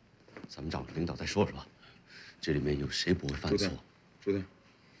咱们找领导再说说吧。这里面有谁不会犯错？朱天，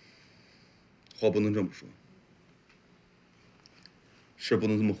话不能这么说，事不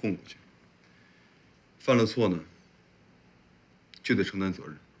能这么混过去。犯了错呢，就得承担责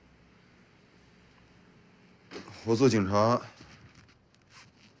任。我做警察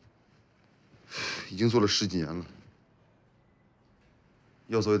已经做了10几年了，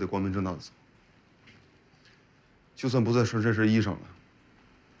要走也得光明正大的走。就算不再穿这身衣裳了，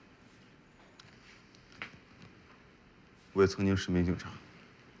我也曾经是名警察，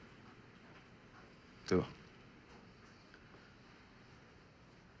对吧？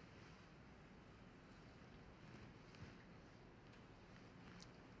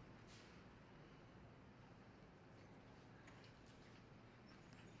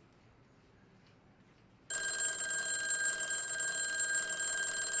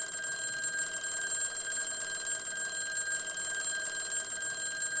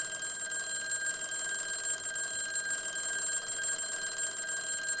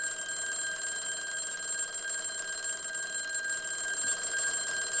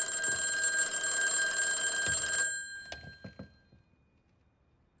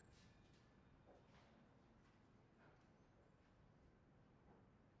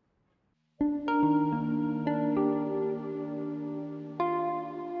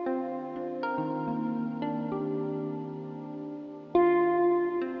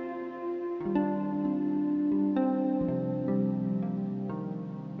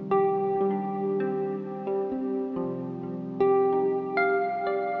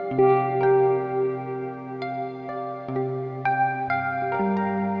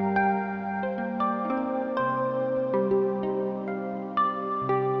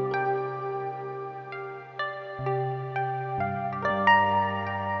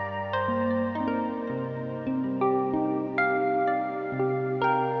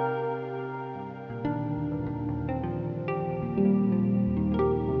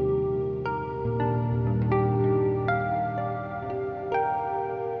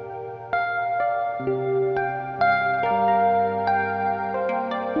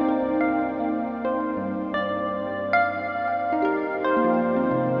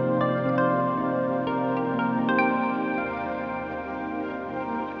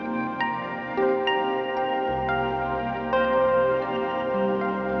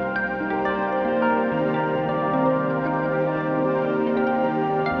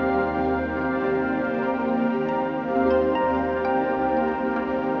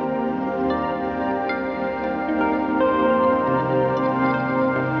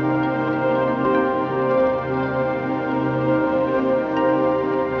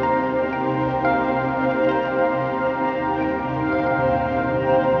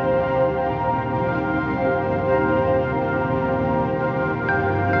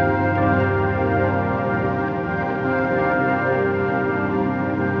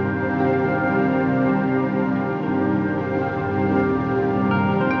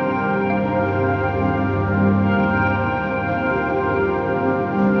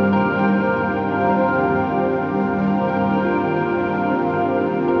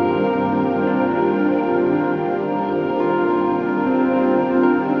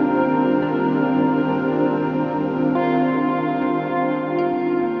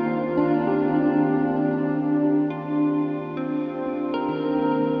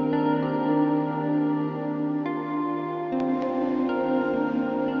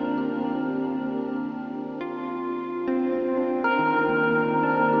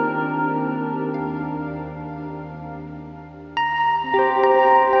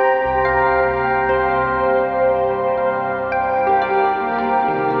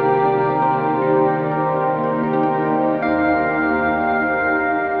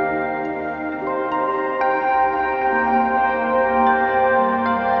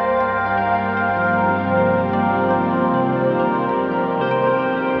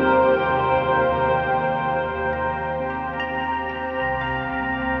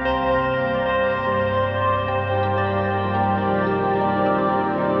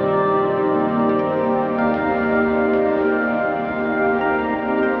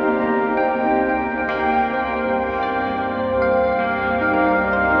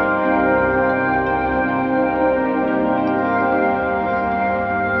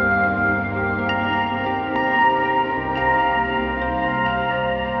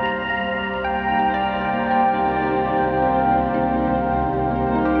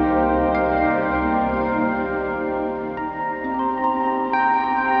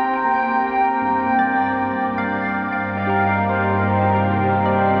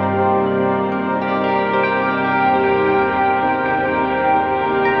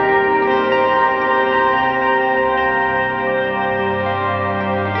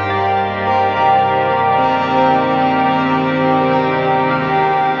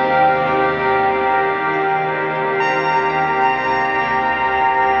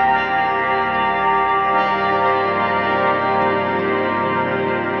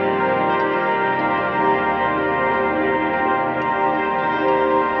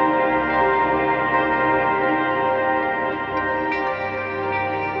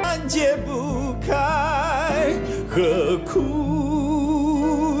解不开，何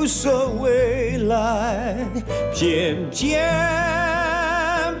苦说未来，偏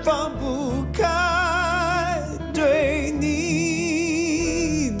偏放不开对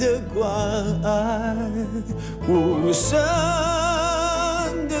你的关爱，无声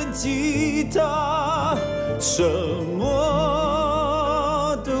的吉他，沉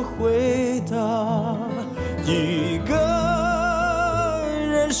默的回答，一个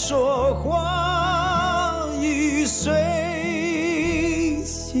人说谎，雨水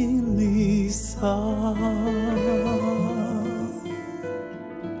心里洒。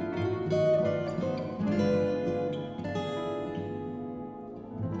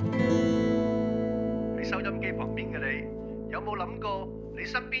喺收音機旁邊嘅你，有冇諗過你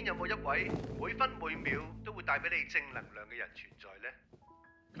身邊有冇一位每分每秒都會帶俾你正能量嘅人存在呢？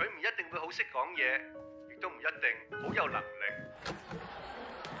佢唔一定會好識講嘢，亦都唔一定好有能力。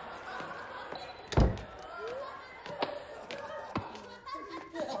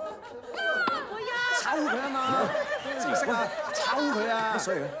抽佢啊嘛！識唔識啊？抽佢啊！乜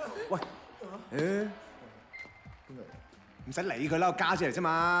水嚟嘅？喂，唔使理佢啦，我家姐嚟啫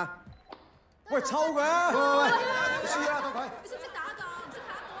嘛。喂，抽佢啊！喂，輸啦，當佢。你識唔識打㗎？唔識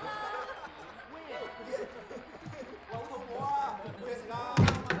打我啦。喂，好肚餓啊！冇嘢食啊！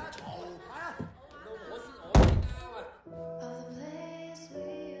快啦，嘈！快啦！到我先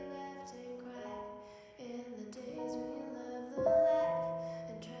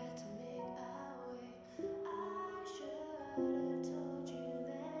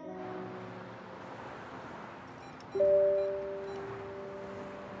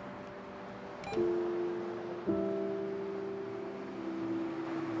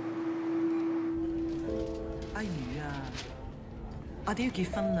阿如啊，我哋要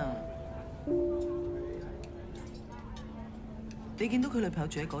結婚啦！你見到佢女朋友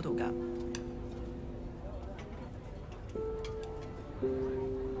住喺嗰度㗎？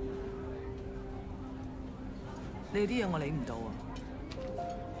你哋啲嘢我理唔到啊！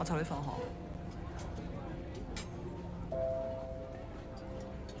我湊你放學。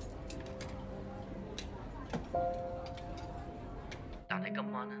但係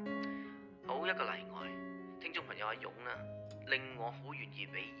今晚啊，好一個例外，聽眾朋友阿勇啦，令我好願意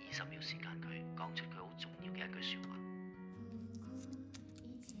俾20秒時間佢講出佢好重要嘅一句説話。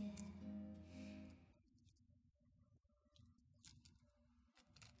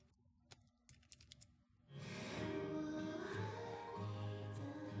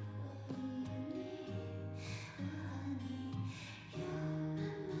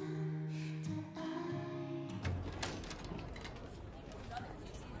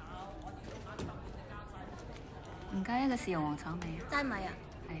唔加一個豉油黃炒味啊！齋米啊？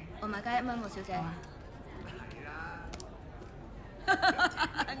係。我買加1蚊喎，小姐。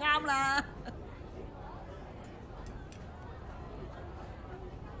啱啦！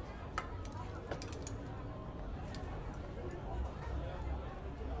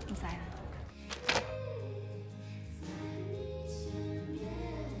唔使啦。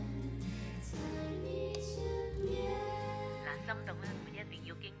嗱，心動咧唔一定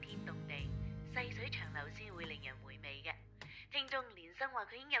要驚天動地，細水長流先會令人回味嘅。聽眾連生話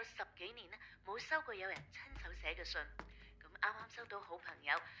佢已經有10幾年咧冇收過有人親手寫嘅信，咁啱啱收到好朋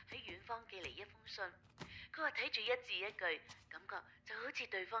友喺遠方寄嚟一封信，佢話睇住一字一句，感覺就好似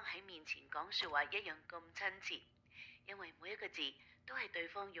對方喺面前講説話一樣咁親切，因為每一個字都係對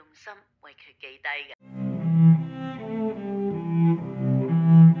方用心為佢記低嘅。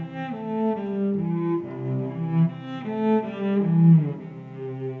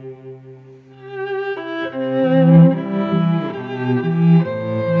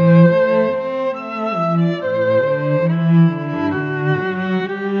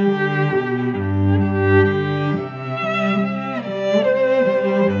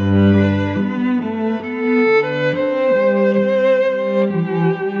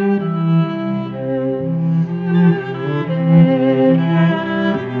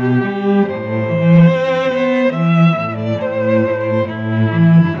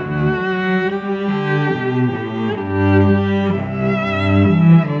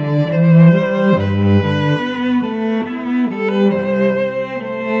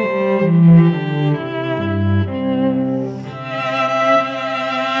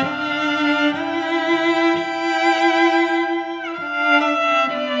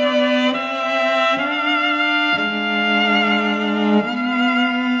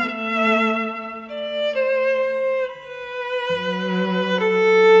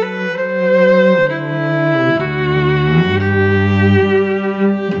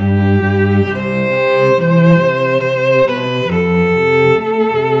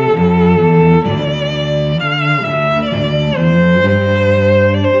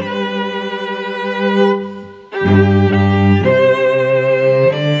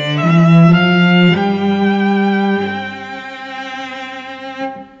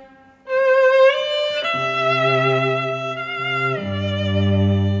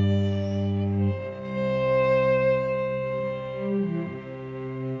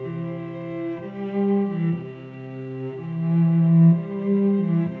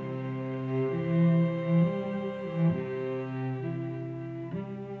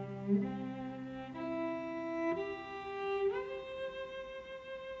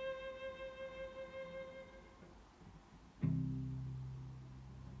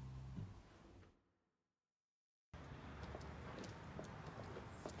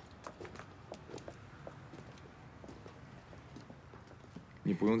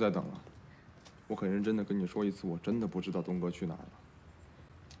你不用再等了，我很认真的跟你说一次，我真的不知道东哥去哪儿了。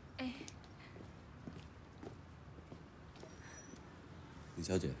哎，李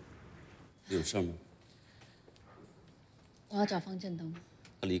小姐，你有事儿吗？我要找方振东。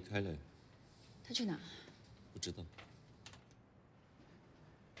他离开了。他去哪？不知道。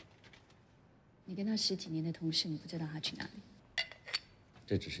你跟他10几年的同事，你不知道他去哪里？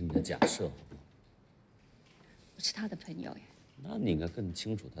这只是你的假设，好不好？我是他的朋友耶。那你应该更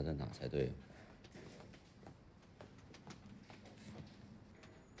清楚他在哪才对。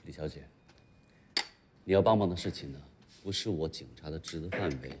李小姐，你要帮忙的事情呢，不是我警察的职责范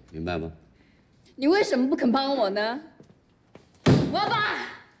围，明白吗？你为什么不肯帮我呢？我要帮。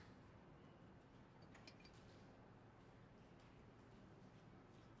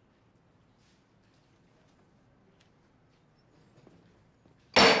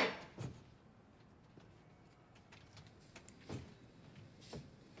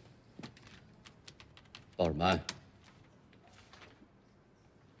报什么案？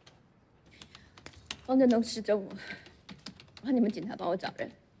方振东失踪了，我让你们警察帮我找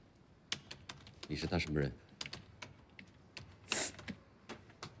人。你是他什么人？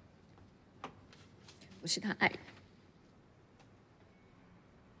我是他爱人。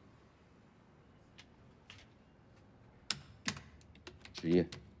职业？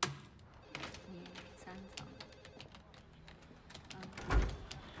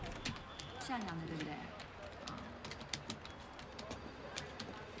向阳的，对不对？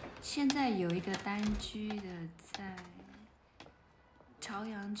现在有一个单居的在朝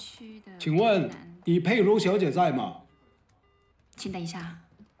阳区的。请问李佩如小姐在吗？请等一下。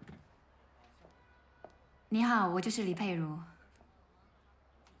你好，我就是李佩如。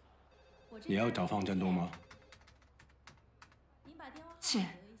你要找方振东吗？是，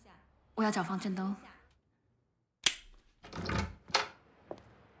我要找方振东。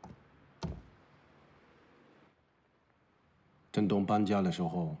振东搬家的时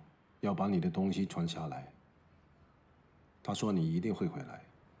候，要把你的东西传下来。他说你一定会回来。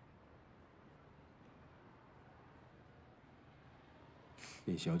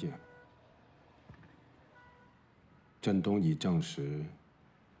李小姐，振东已证实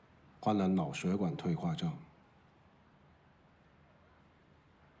患了脑血管退化症，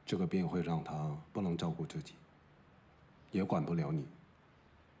这个病会让他不能照顾自己，也管不了你。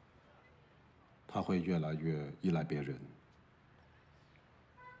他会越来越依赖别人。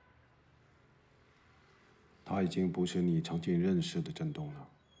他已经不是你曾经认识的振东了。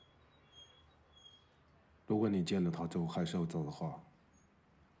如果你见了他之后还是要走的话，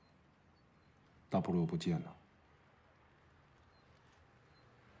倒不如不见了。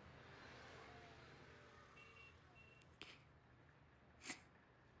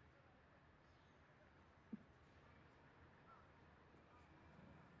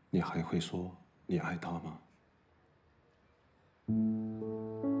你还会说你爱他吗？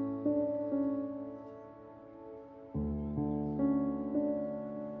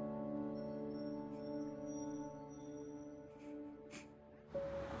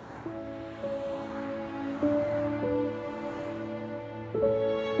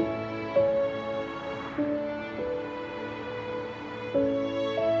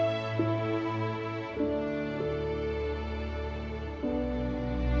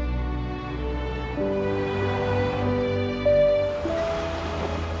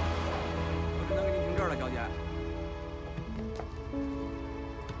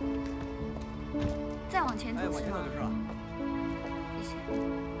再往前走是吗？谢谢。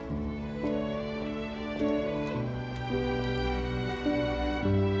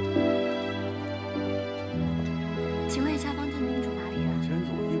请问一下，方振东住哪里啊？前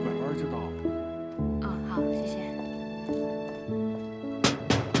走1拐弯就到了。哦，好，谢谢。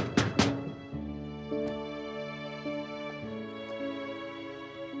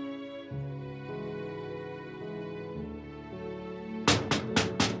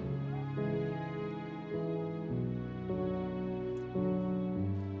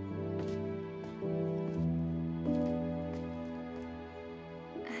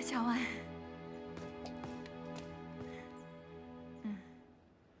乔万，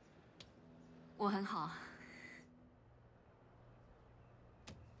我很好。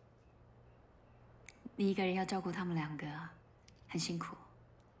你一个人要照顾他们2个，很辛苦。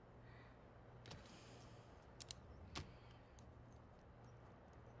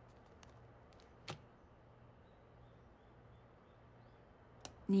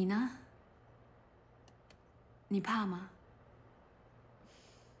你呢？你怕吗？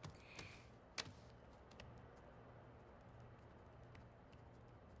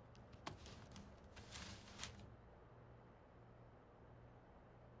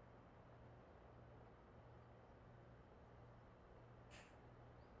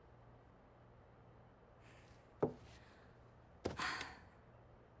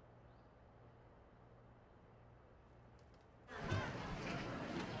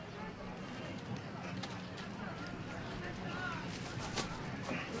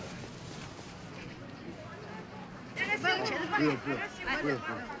不用，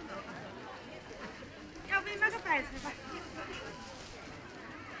要不你买个白菜吧。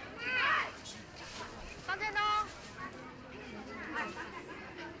方振东，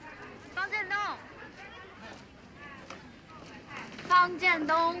方振东，方振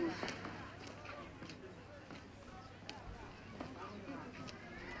东。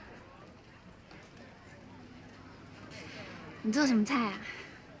你做什么菜啊？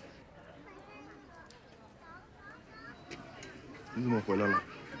你怎么回来了？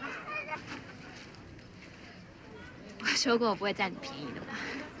我说过我不会占你便宜的嘛。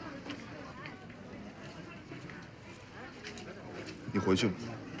你回去吧。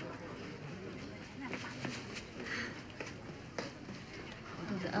我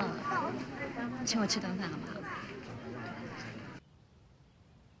肚子饿了，请我吃顿饭好不好？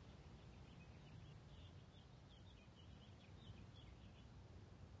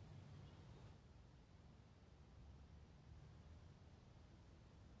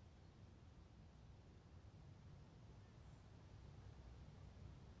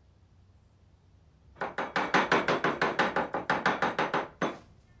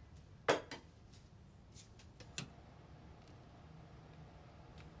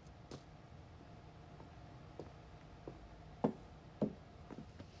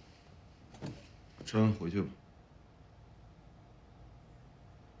吃完回去吧。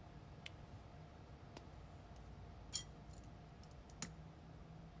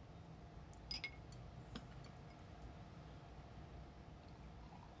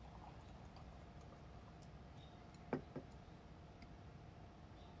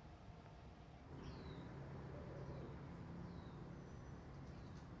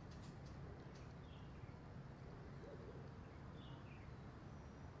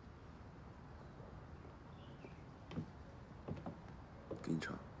给你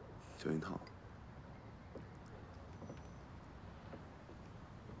尝，小樱桃。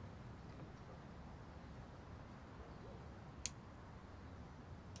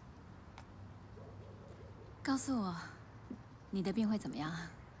告诉我，你的病会怎么样？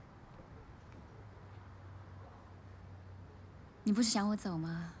你不是想我走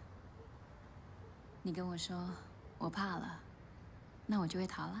吗？你跟我说我怕了，那我就会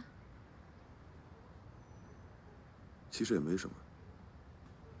逃了。其实也没什么。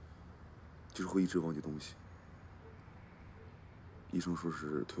就是会一直忘记东西，医生说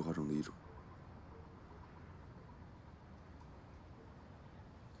是退化症的一种。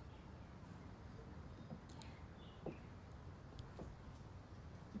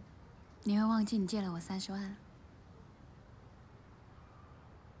你会忘记你借了我30万？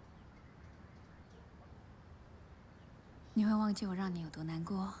你会忘记我让你有多难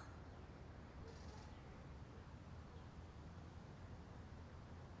过？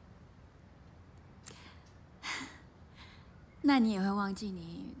那你也会忘记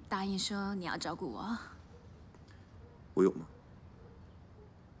你答应说你要照顾我？我有吗？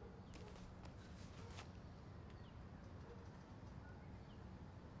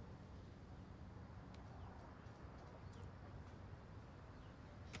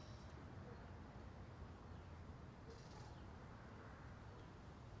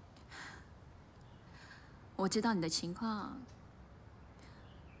我知道你的情况，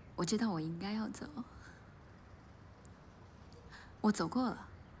我知道我应该要走。我走过了，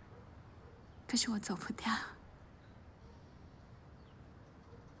可是我走不掉。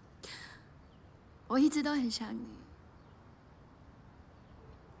我一直都很想你，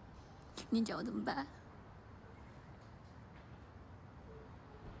你叫我怎么办？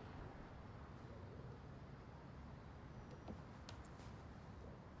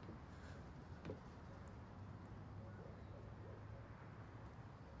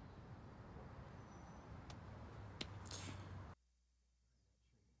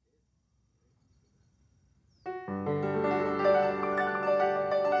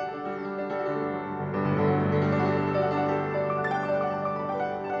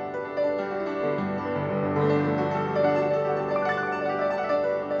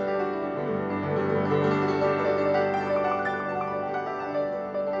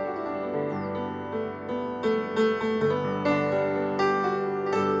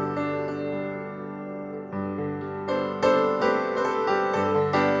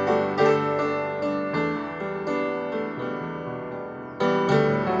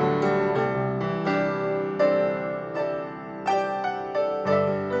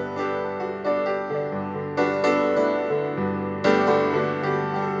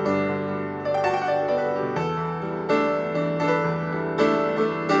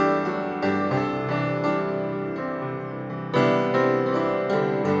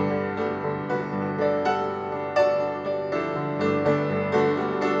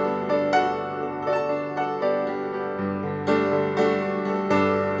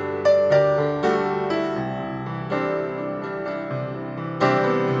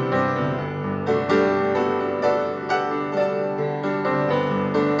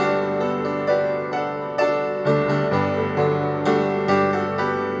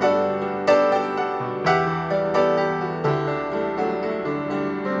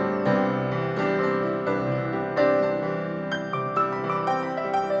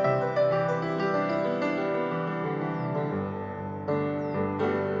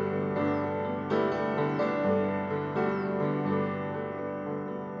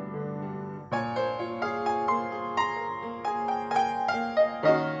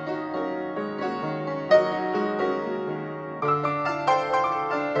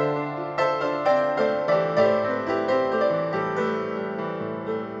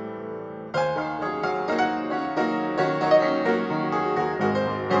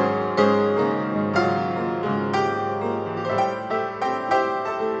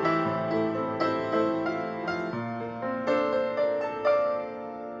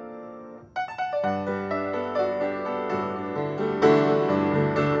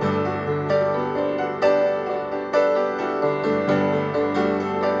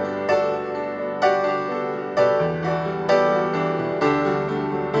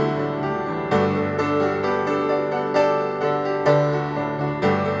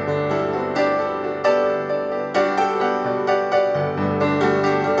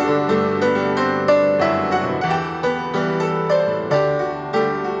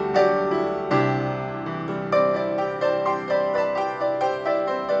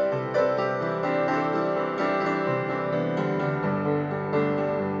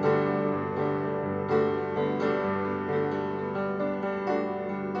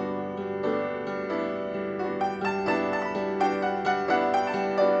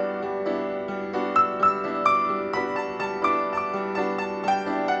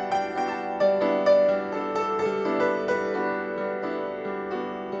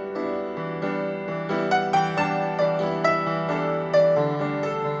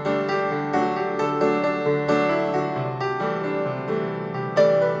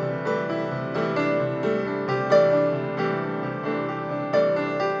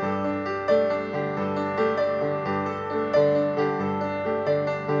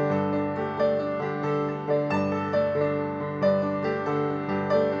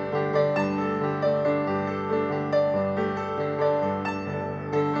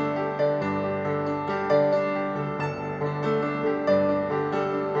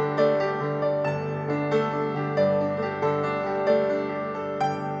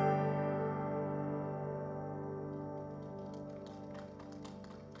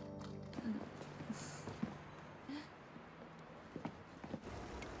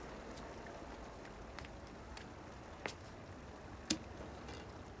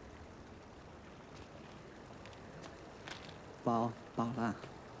饱了。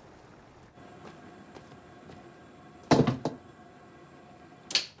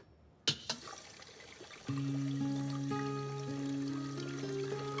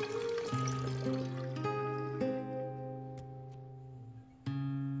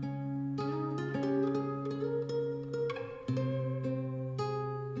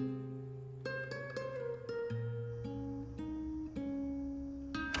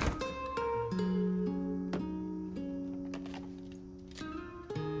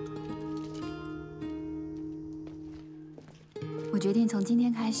我决定从今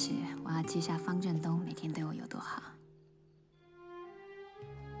天开始，我要记下方振东每天对我有多好。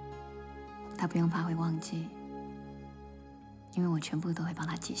他不用怕会忘记，因为我全部都会帮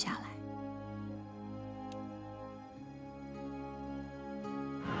他记下来。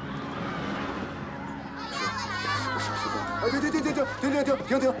哎，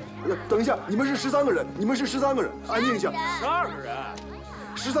停！等一下，你们是13个人，安静一下。12个人。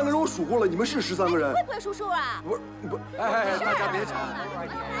 13个人，我数过了，你们是13个人。会不会数数啊？不，哎，大家别吵，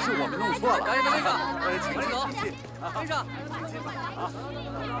是我们弄错了。来，等一请走，跟上。啊。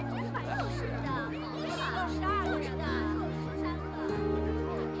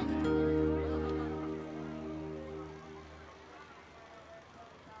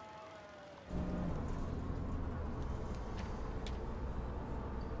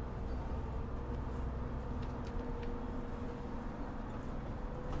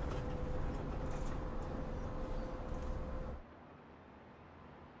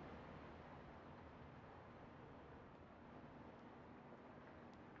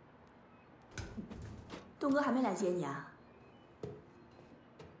东哥还没来接你啊？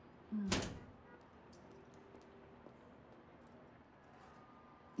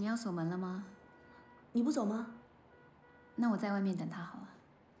你要锁门了吗？你不走吗？那我在外面等他好了。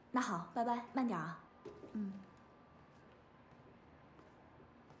那好，拜拜，慢点啊。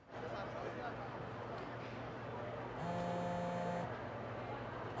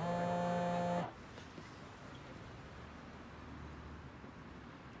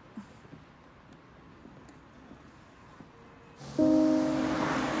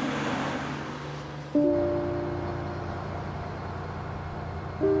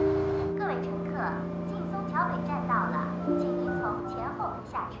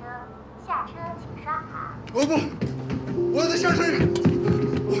我不，我要在下车。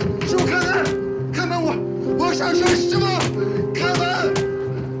师傅开门，开门！我要上车，师傅开门！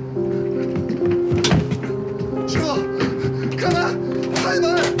师傅开门，开门！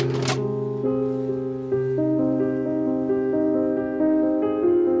 各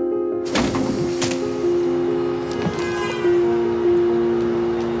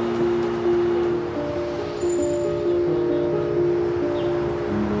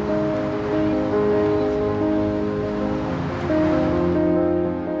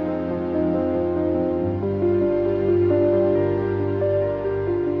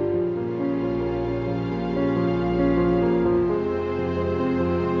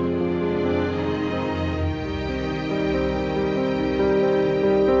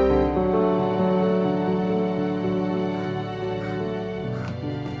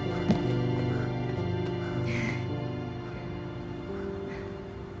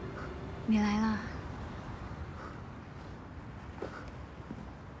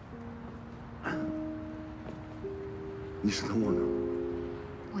你是等我呢？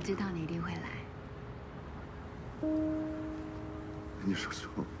我知道你一定会来。你手手，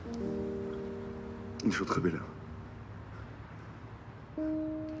你手特别凉。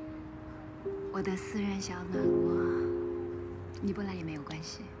我的私人小暖窝，你不来也没有关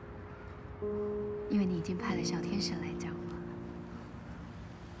系，因为你已经派了小天使来找我了。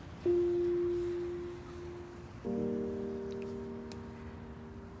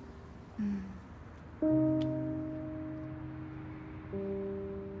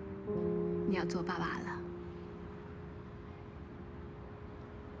你要做爸爸了。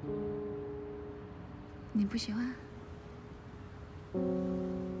你不喜欢？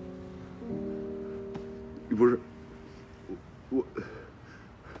不是，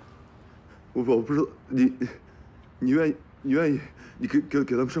我不知道你愿意，你给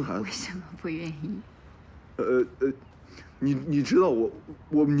他们生孩子？为什么不愿意？你知道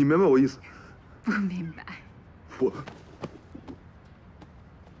你明白我意思？不明白。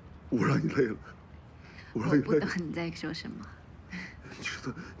我让你累了，我让你累了。我不懂你在说什么。你知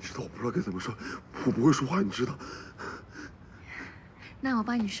道，我不知道该怎么说，我不会说话，你知道。那我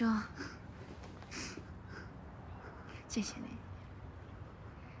帮你说，谢谢你，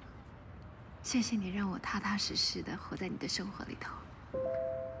谢谢你让我踏踏实实的活在你的生活里头。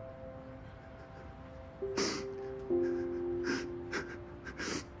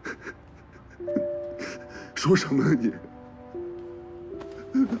说什么呢你？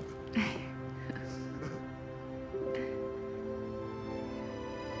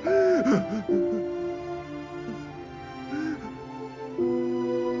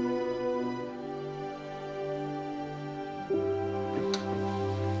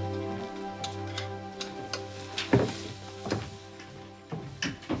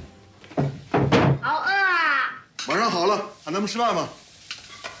好饿啊！马上好了，喊他们吃饭吧。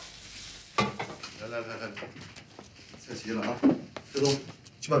来，菜齐了啊！这都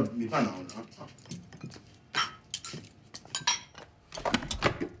去把米饭拿过来啊！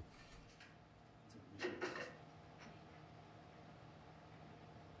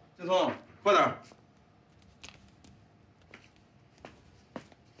建聪，快点！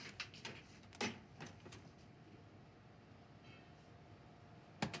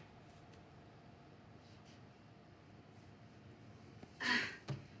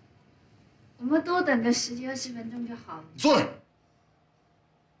我们多等个10几20分钟就好了。坐那儿。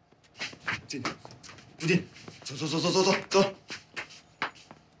进去，不进，走。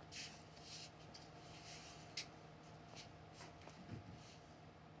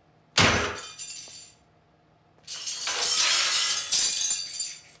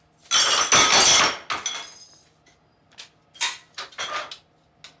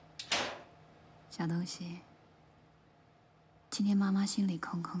小东西，今天妈妈心里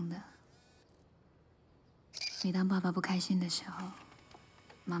空空的。每当爸爸不开心的时候，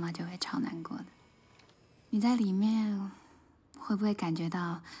妈妈就会超难过的。你在里面会不会感觉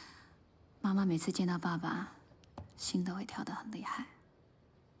到，妈妈每次见到爸爸，心都会跳得很厉害？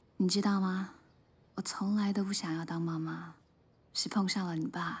你知道吗？我从来都不想要当妈妈，是碰上了你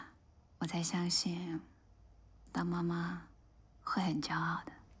爸，我才相信，当妈妈会很骄傲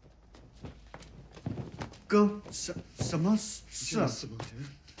的。哥，什么事啊？400块钱，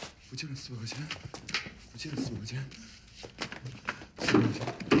不见了400块钱，不见了400块钱，400块钱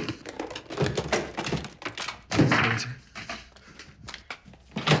，400块钱，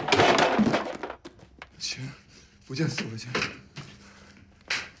钱，不见400块钱，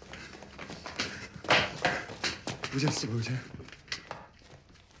不见400块钱。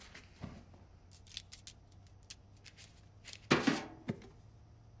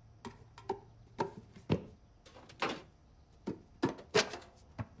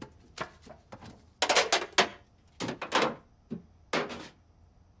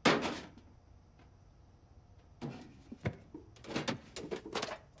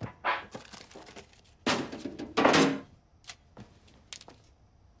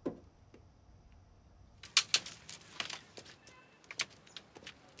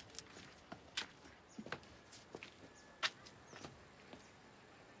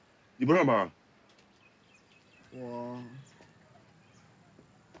你不上班？我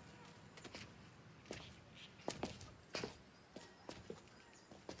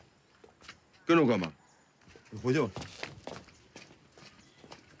跟着我干嘛？你回去吧。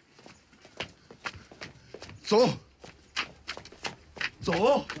走，走！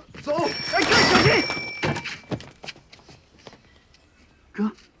哎，哥，小心！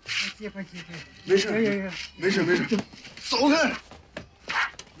哥，快接！没事，没事，走开！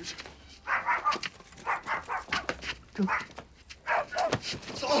没事。哥，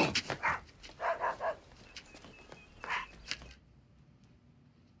走。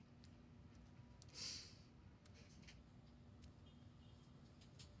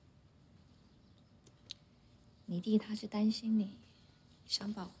弟他是担心你，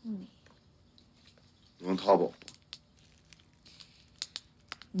想保护你。用他保护？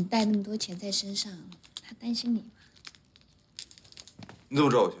你带那么多钱在身上，他担心你吗？你怎么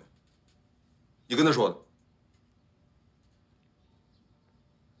知道有钱？你跟他说的？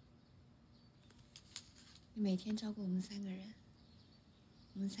你每天照顾我们3个人，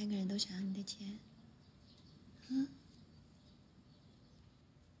我们3个人都想要你的钱。嗯。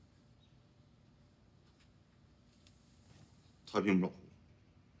 他并不保护。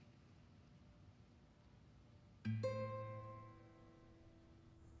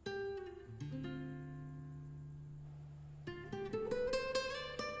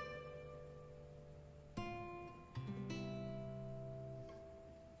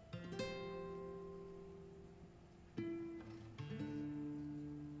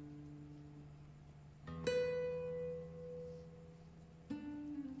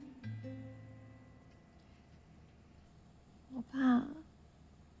我怕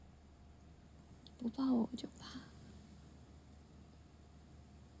不抱我就怕，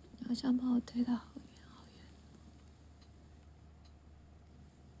你好像把我推到好远好远。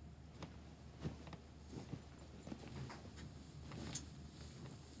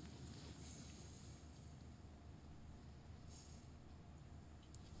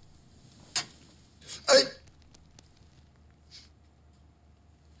哎。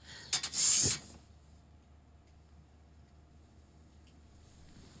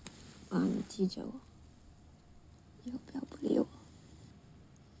 妈，你记着我，以后不要不理我。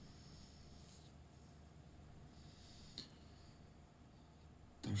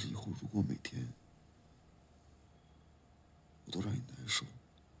但是以后如果每天我都让你难受，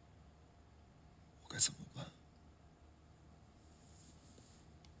我该怎么办？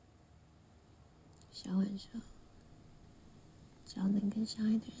小晚上，只要能跟相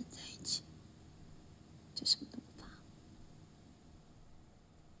爱的人在一起，就什么都不怕。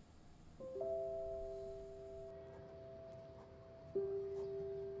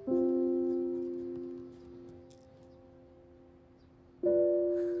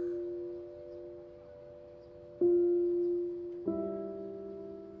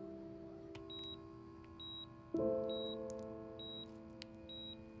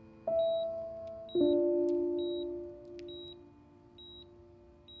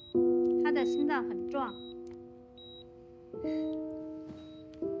 他的心脏很壮。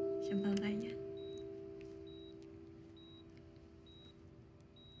先翻翻眼。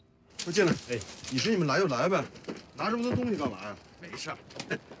快进来！哎，你是你们来就来呗，拿这么多东西干嘛呀？没事儿，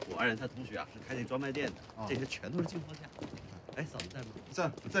我爱人他同学啊是开那专卖店的，这些全都是进货价。哎，嫂子在吗？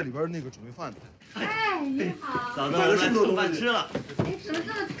在里边那个准备饭呢。哎，你好。嫂子，我们来送饭吃了。哎，怎么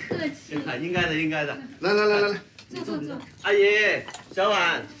这么客气？应该的，应该的。来。 坐。阿姨、小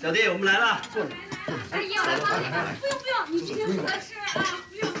婉、小弟，我们来了。坐。阿姨，我来帮你。不用，你今天不合适啊，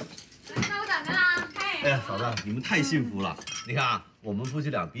不用。那我打开啦。哎呀，嫂子，你们太幸福了。你看啊，我们夫妻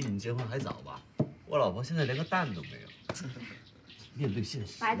俩比你们结婚还早吧？我老婆现在连个蛋都没有。面对现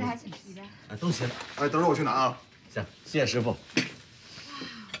实。白的还是皮的？哎，都行。哎，等会儿我去拿啊。行，谢谢师傅。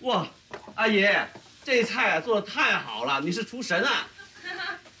哇，阿姨，这菜啊做的太好了，你是厨神啊！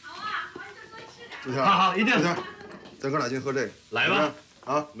好啊，好，你就多吃点。朱天，好，一定。朱天，咱哥俩今天喝这个。来吧。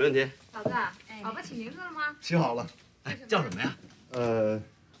啊，没问题。嫂子，宝宝起名字了吗？起好了。哎，叫什么呀？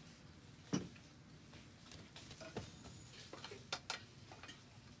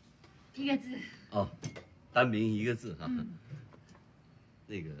一个字。哦，单名一个字哈。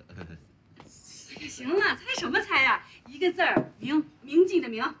那个。行了，猜什么猜呀？一个字儿，明记的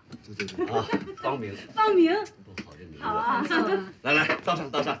明。对啊，方明。方明。多好这名字。好啊。来，倒上。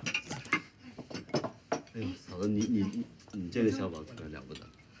哎呦，嫂子，你这个小宝可了不得。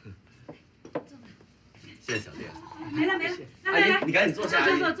谢谢小弟。没了。阿姨，你赶紧坐下。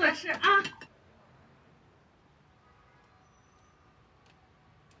坐是啊。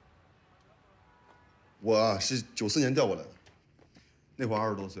我啊是94年调过来的，那会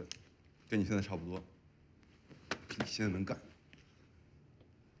儿20多岁，跟你现在差不多，比你现在能干。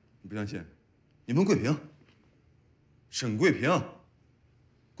你不相信？你问桂平，沈桂平，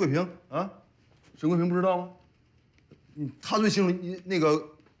桂平啊，沈桂平不知道吗？他最清楚你那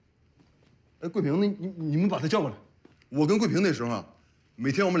个。哎，桂平，你们把他叫过来。我跟桂平那时候啊，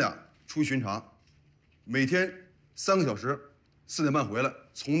每天我们俩出去巡查，每天3个小时，4点半回来，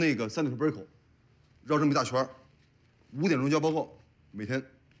从那个3里屯门口绕这么一大圈，5点钟交报告，每天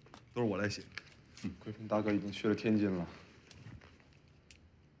都是我来写。桂平大哥已经去了天津了。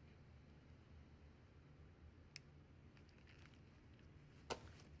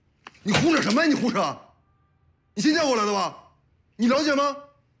你胡扯什么呀？你胡扯！你新调过来的吧？你了解吗？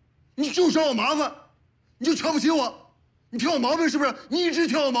你就找我麻烦，你就瞧不起我，你挑我毛病是不是？你一直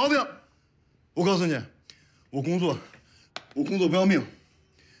挑我毛病。我告诉你，我工作不要命，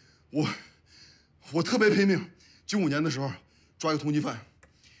我特别拼命。95年的时候抓一个通缉犯，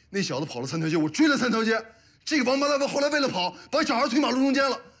那小子跑了3条街，我追了3条街。这个王八蛋后来为了跑，把小孩推马路中间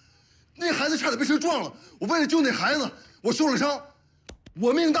了，那孩子差点被车撞了。我为了救那孩子，我受了伤，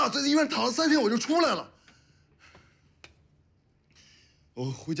我命大，在医院躺了3天我就出来了。我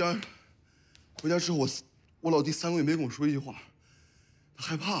回家之后，我老弟3个月没跟我说一句话，他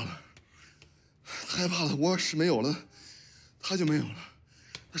害怕了，我要是没有了，他就没有了，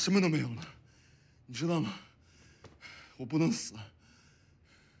他什么都没有了，你知道吗？我不能死。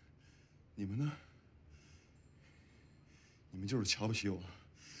你们呢？你们就是瞧不起我，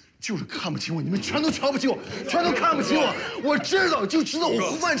就是看不起我，你们全都瞧不起我，全都看不起我。我知道，就知道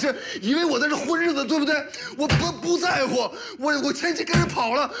我糊饭吃，以为我在这混日子，对不对？我不在乎，我前期跟人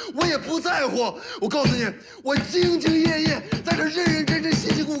跑了，我也不在乎。我告诉你，我兢兢业业在这认认真真、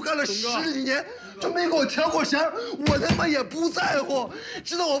辛辛苦苦干了10几年，就没给我调过弦，我他妈也不在乎。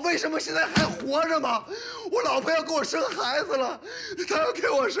知道我为什么现在还活着吗？我老婆要给我生孩子了，她要给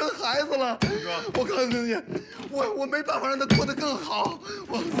我生孩子了。我告诉你，我没办法让她过得更好。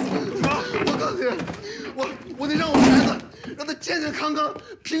我告诉你，我得让我孩子，让他健健康康、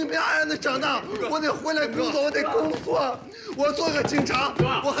平平安安的长大。我得回来工作，我得工作，我做个警察，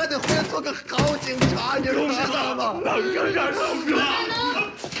我还得回来做个好警察，你知道吗？老哥，让老哥。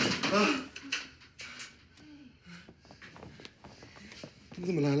你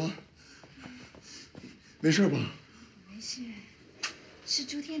怎么来了？没事吧？没事，是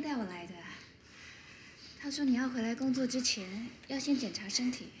朱天带我来的。他说你要回来工作之前要先检查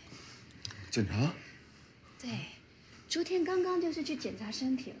身体。检查？对，朱天刚刚就是去检查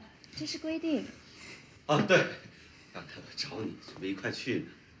身体了，这是规定。啊，对，刚才我找你，准备一块去呢。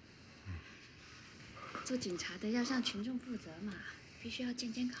做警察的要向群众负责嘛，必须要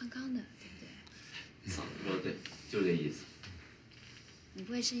健健康康的，对不对？嫂子说的对，就这意思。你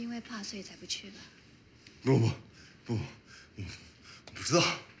不会是因为怕所以才不去吧？不，不知道。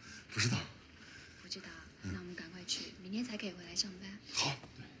不知道，那我们赶快去，明天才可以回来上班。好，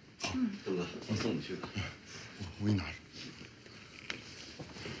东哥，我送你去吧。我给你拿着。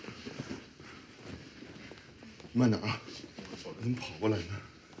慢点啊，我怎么跑过来呢？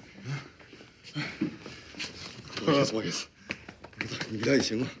不好意思，你别也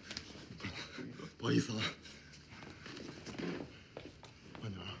行啊。不好意思啊。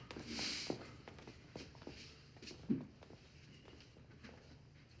慢点啊。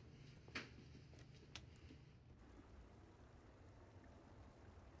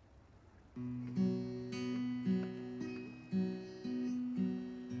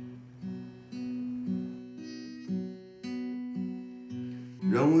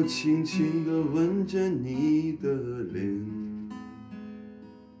让我轻轻地吻着你的脸，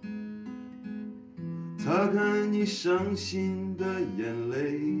擦干你伤心的眼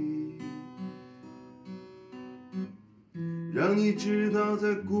泪，让你知道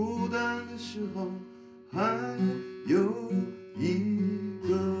在孤单的时候还有一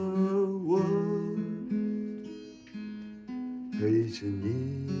个我陪着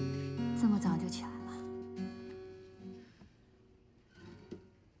你。这么早就起来了？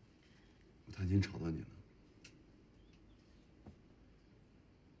我担心吵到你了。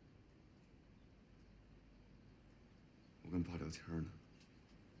我跟爸聊天呢。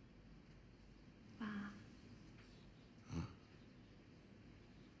爸。啊。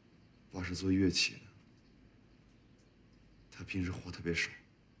爸是做乐器的，他平时话特别少。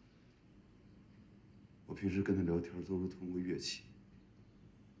我平时跟他聊天都是通过乐器。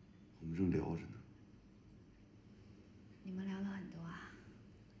我们正聊着呢。你们聊了很多啊？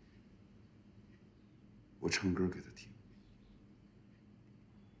我唱歌给他听。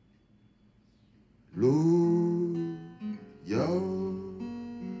路遥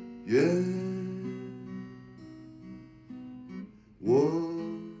远，我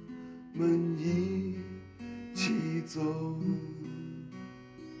们一起走。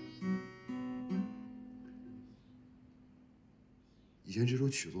以前这首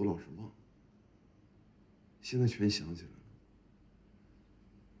曲子我老是忘，现在全想起来了。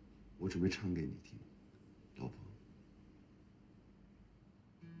我准备唱给你听，老婆。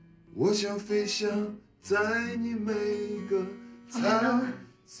我想飞翔在你每个彩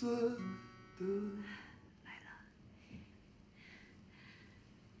色的。来了，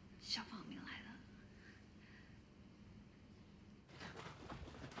消防兵来了。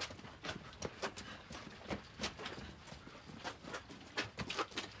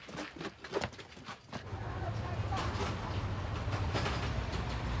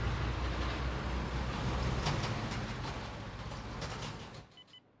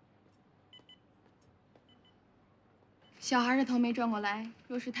小孩的头没转过来，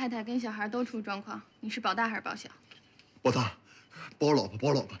若是太太跟小孩都出状况，你是保大还是保小？保大，保我老婆，保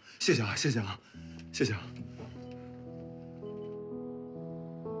我老婆，谢谢啊，谢谢啊，谢谢啊。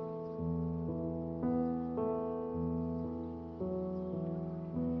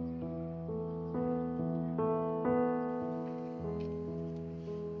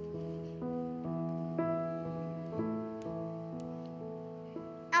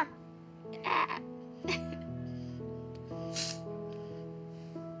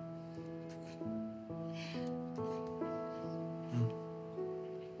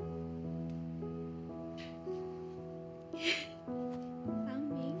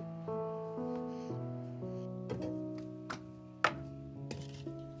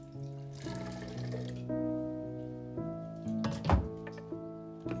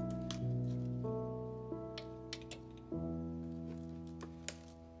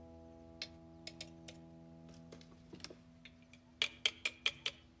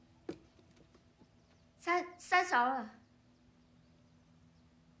三勺了。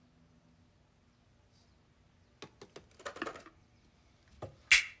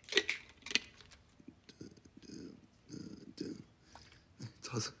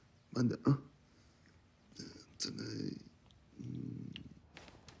擦擦，慢点啊。这个，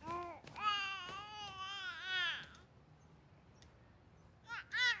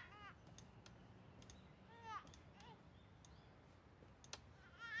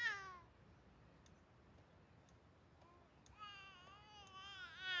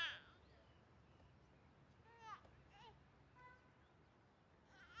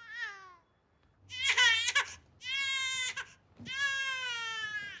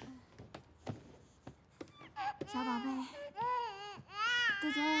小宝贝，肚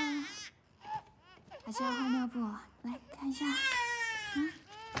子饿，还是要换尿布？来看一下，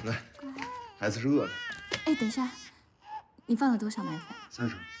来，孩子是饿的。哎，等一下，你放了多少奶粉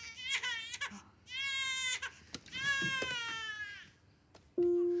？30。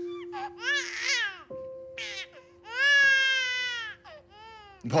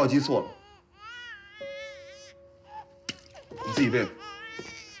你怕我记错了，你自己背。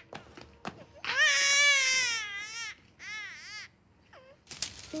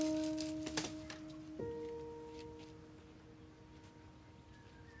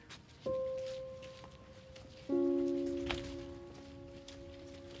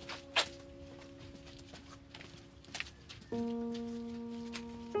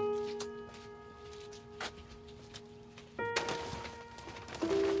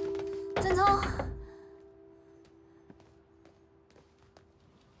郑聪，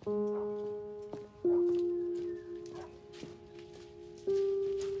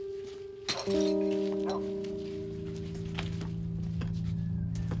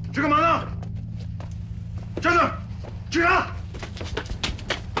这干嘛呢？站着，警察！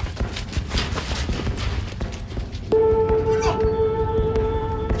站住！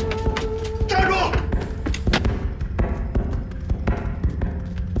站住！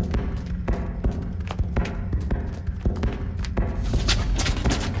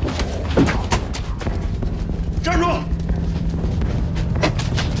站住！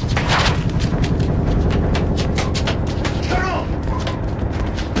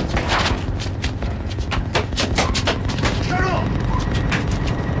站住！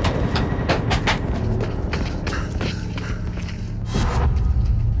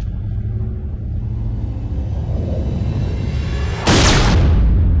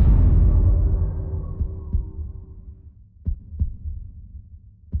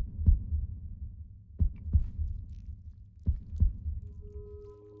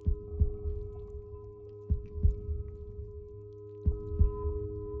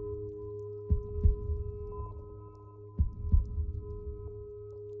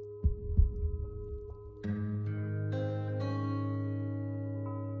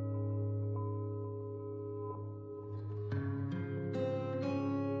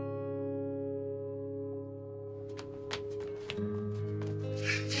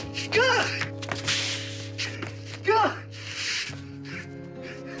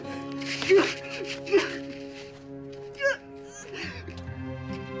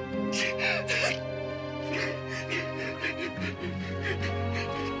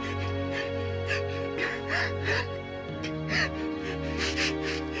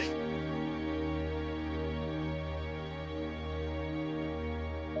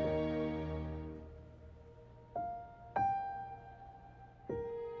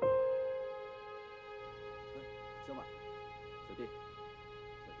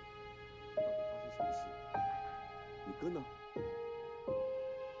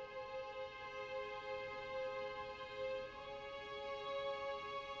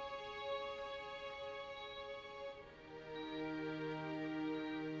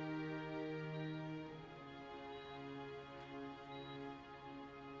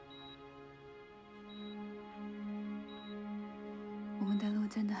的路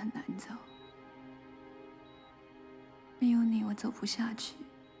真的很难走，没有你我走不下去。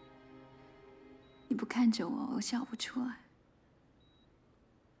你不看着我，我笑不出来。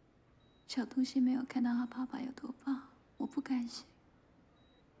小东西没有看到他爸爸有多棒，我不甘心。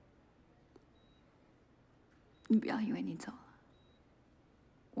你不要以为你走了，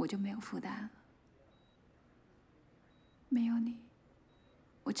我就没有负担了。没有你，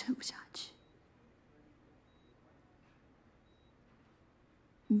我撑不下去。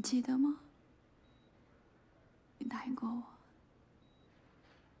你记得吗？你答应过我，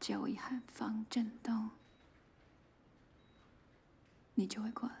只要我一喊方振东，你就会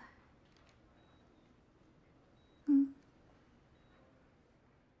过来。嗯。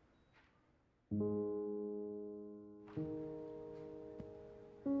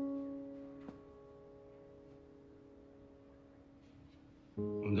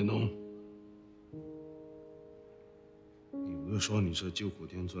王振东，你不是说你是救苦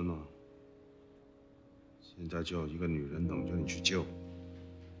天尊吗？现在就有一个女人等着你去救，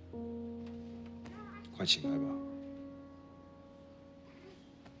快醒来吧！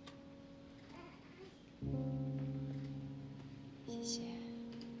谢谢。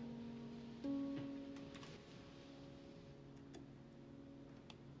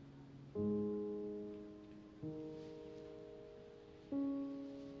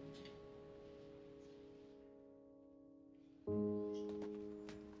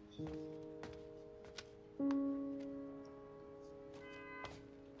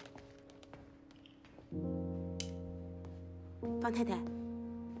方太太，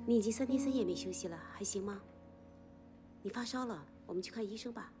你已经3天3夜没休息了，还行吗？你发烧了，我们去看医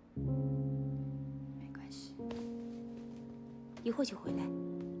生吧。没关系，一会儿就回来。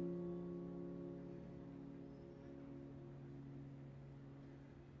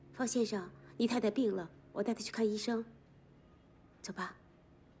方先生，你太太病了，我带她去看医生。走吧。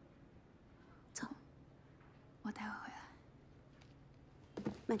走。我待会回来。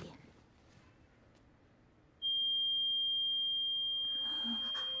慢点。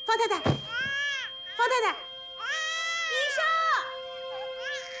方太太，方太太，医生！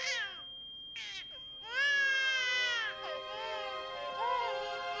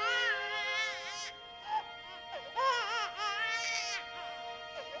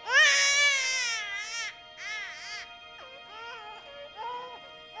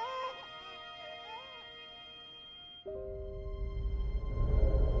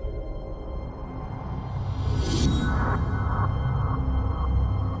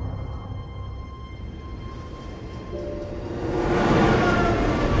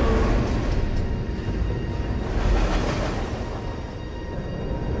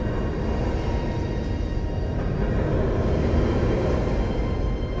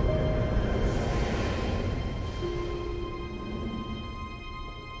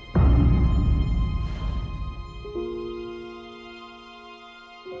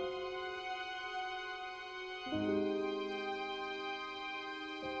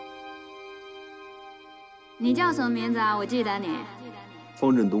你叫什么名字啊？我记得你。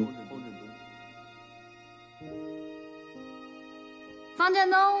方振东。方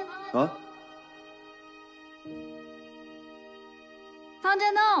振东。啊？方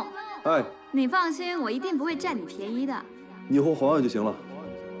振东。哎。你放心，我一定不会占你便宜的。你以后还我就行了。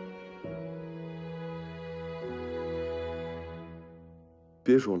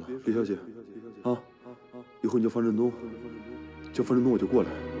别说了，李小姐，啊，以后你叫方振东，叫方振东我就过来，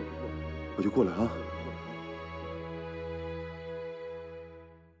我就过来啊。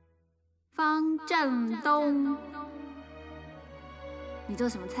方振东，你做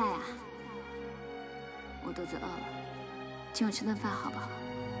什么菜啊？我肚子饿了，请我吃顿饭好不好？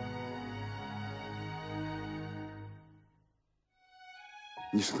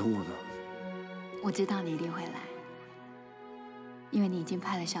你是等我的？我知道你一定会来，因为你已经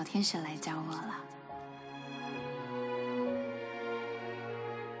派了小天使来找我了。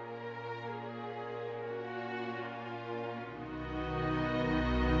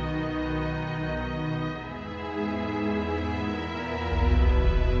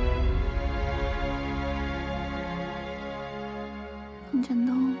方振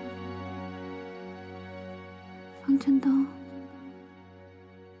东，方振东，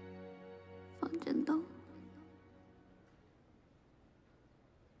方振东。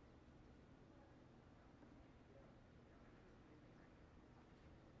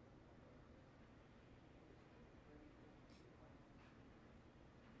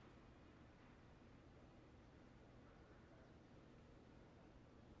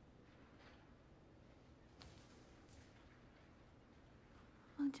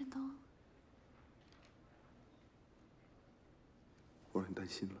方振东，我担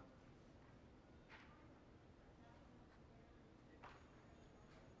心了。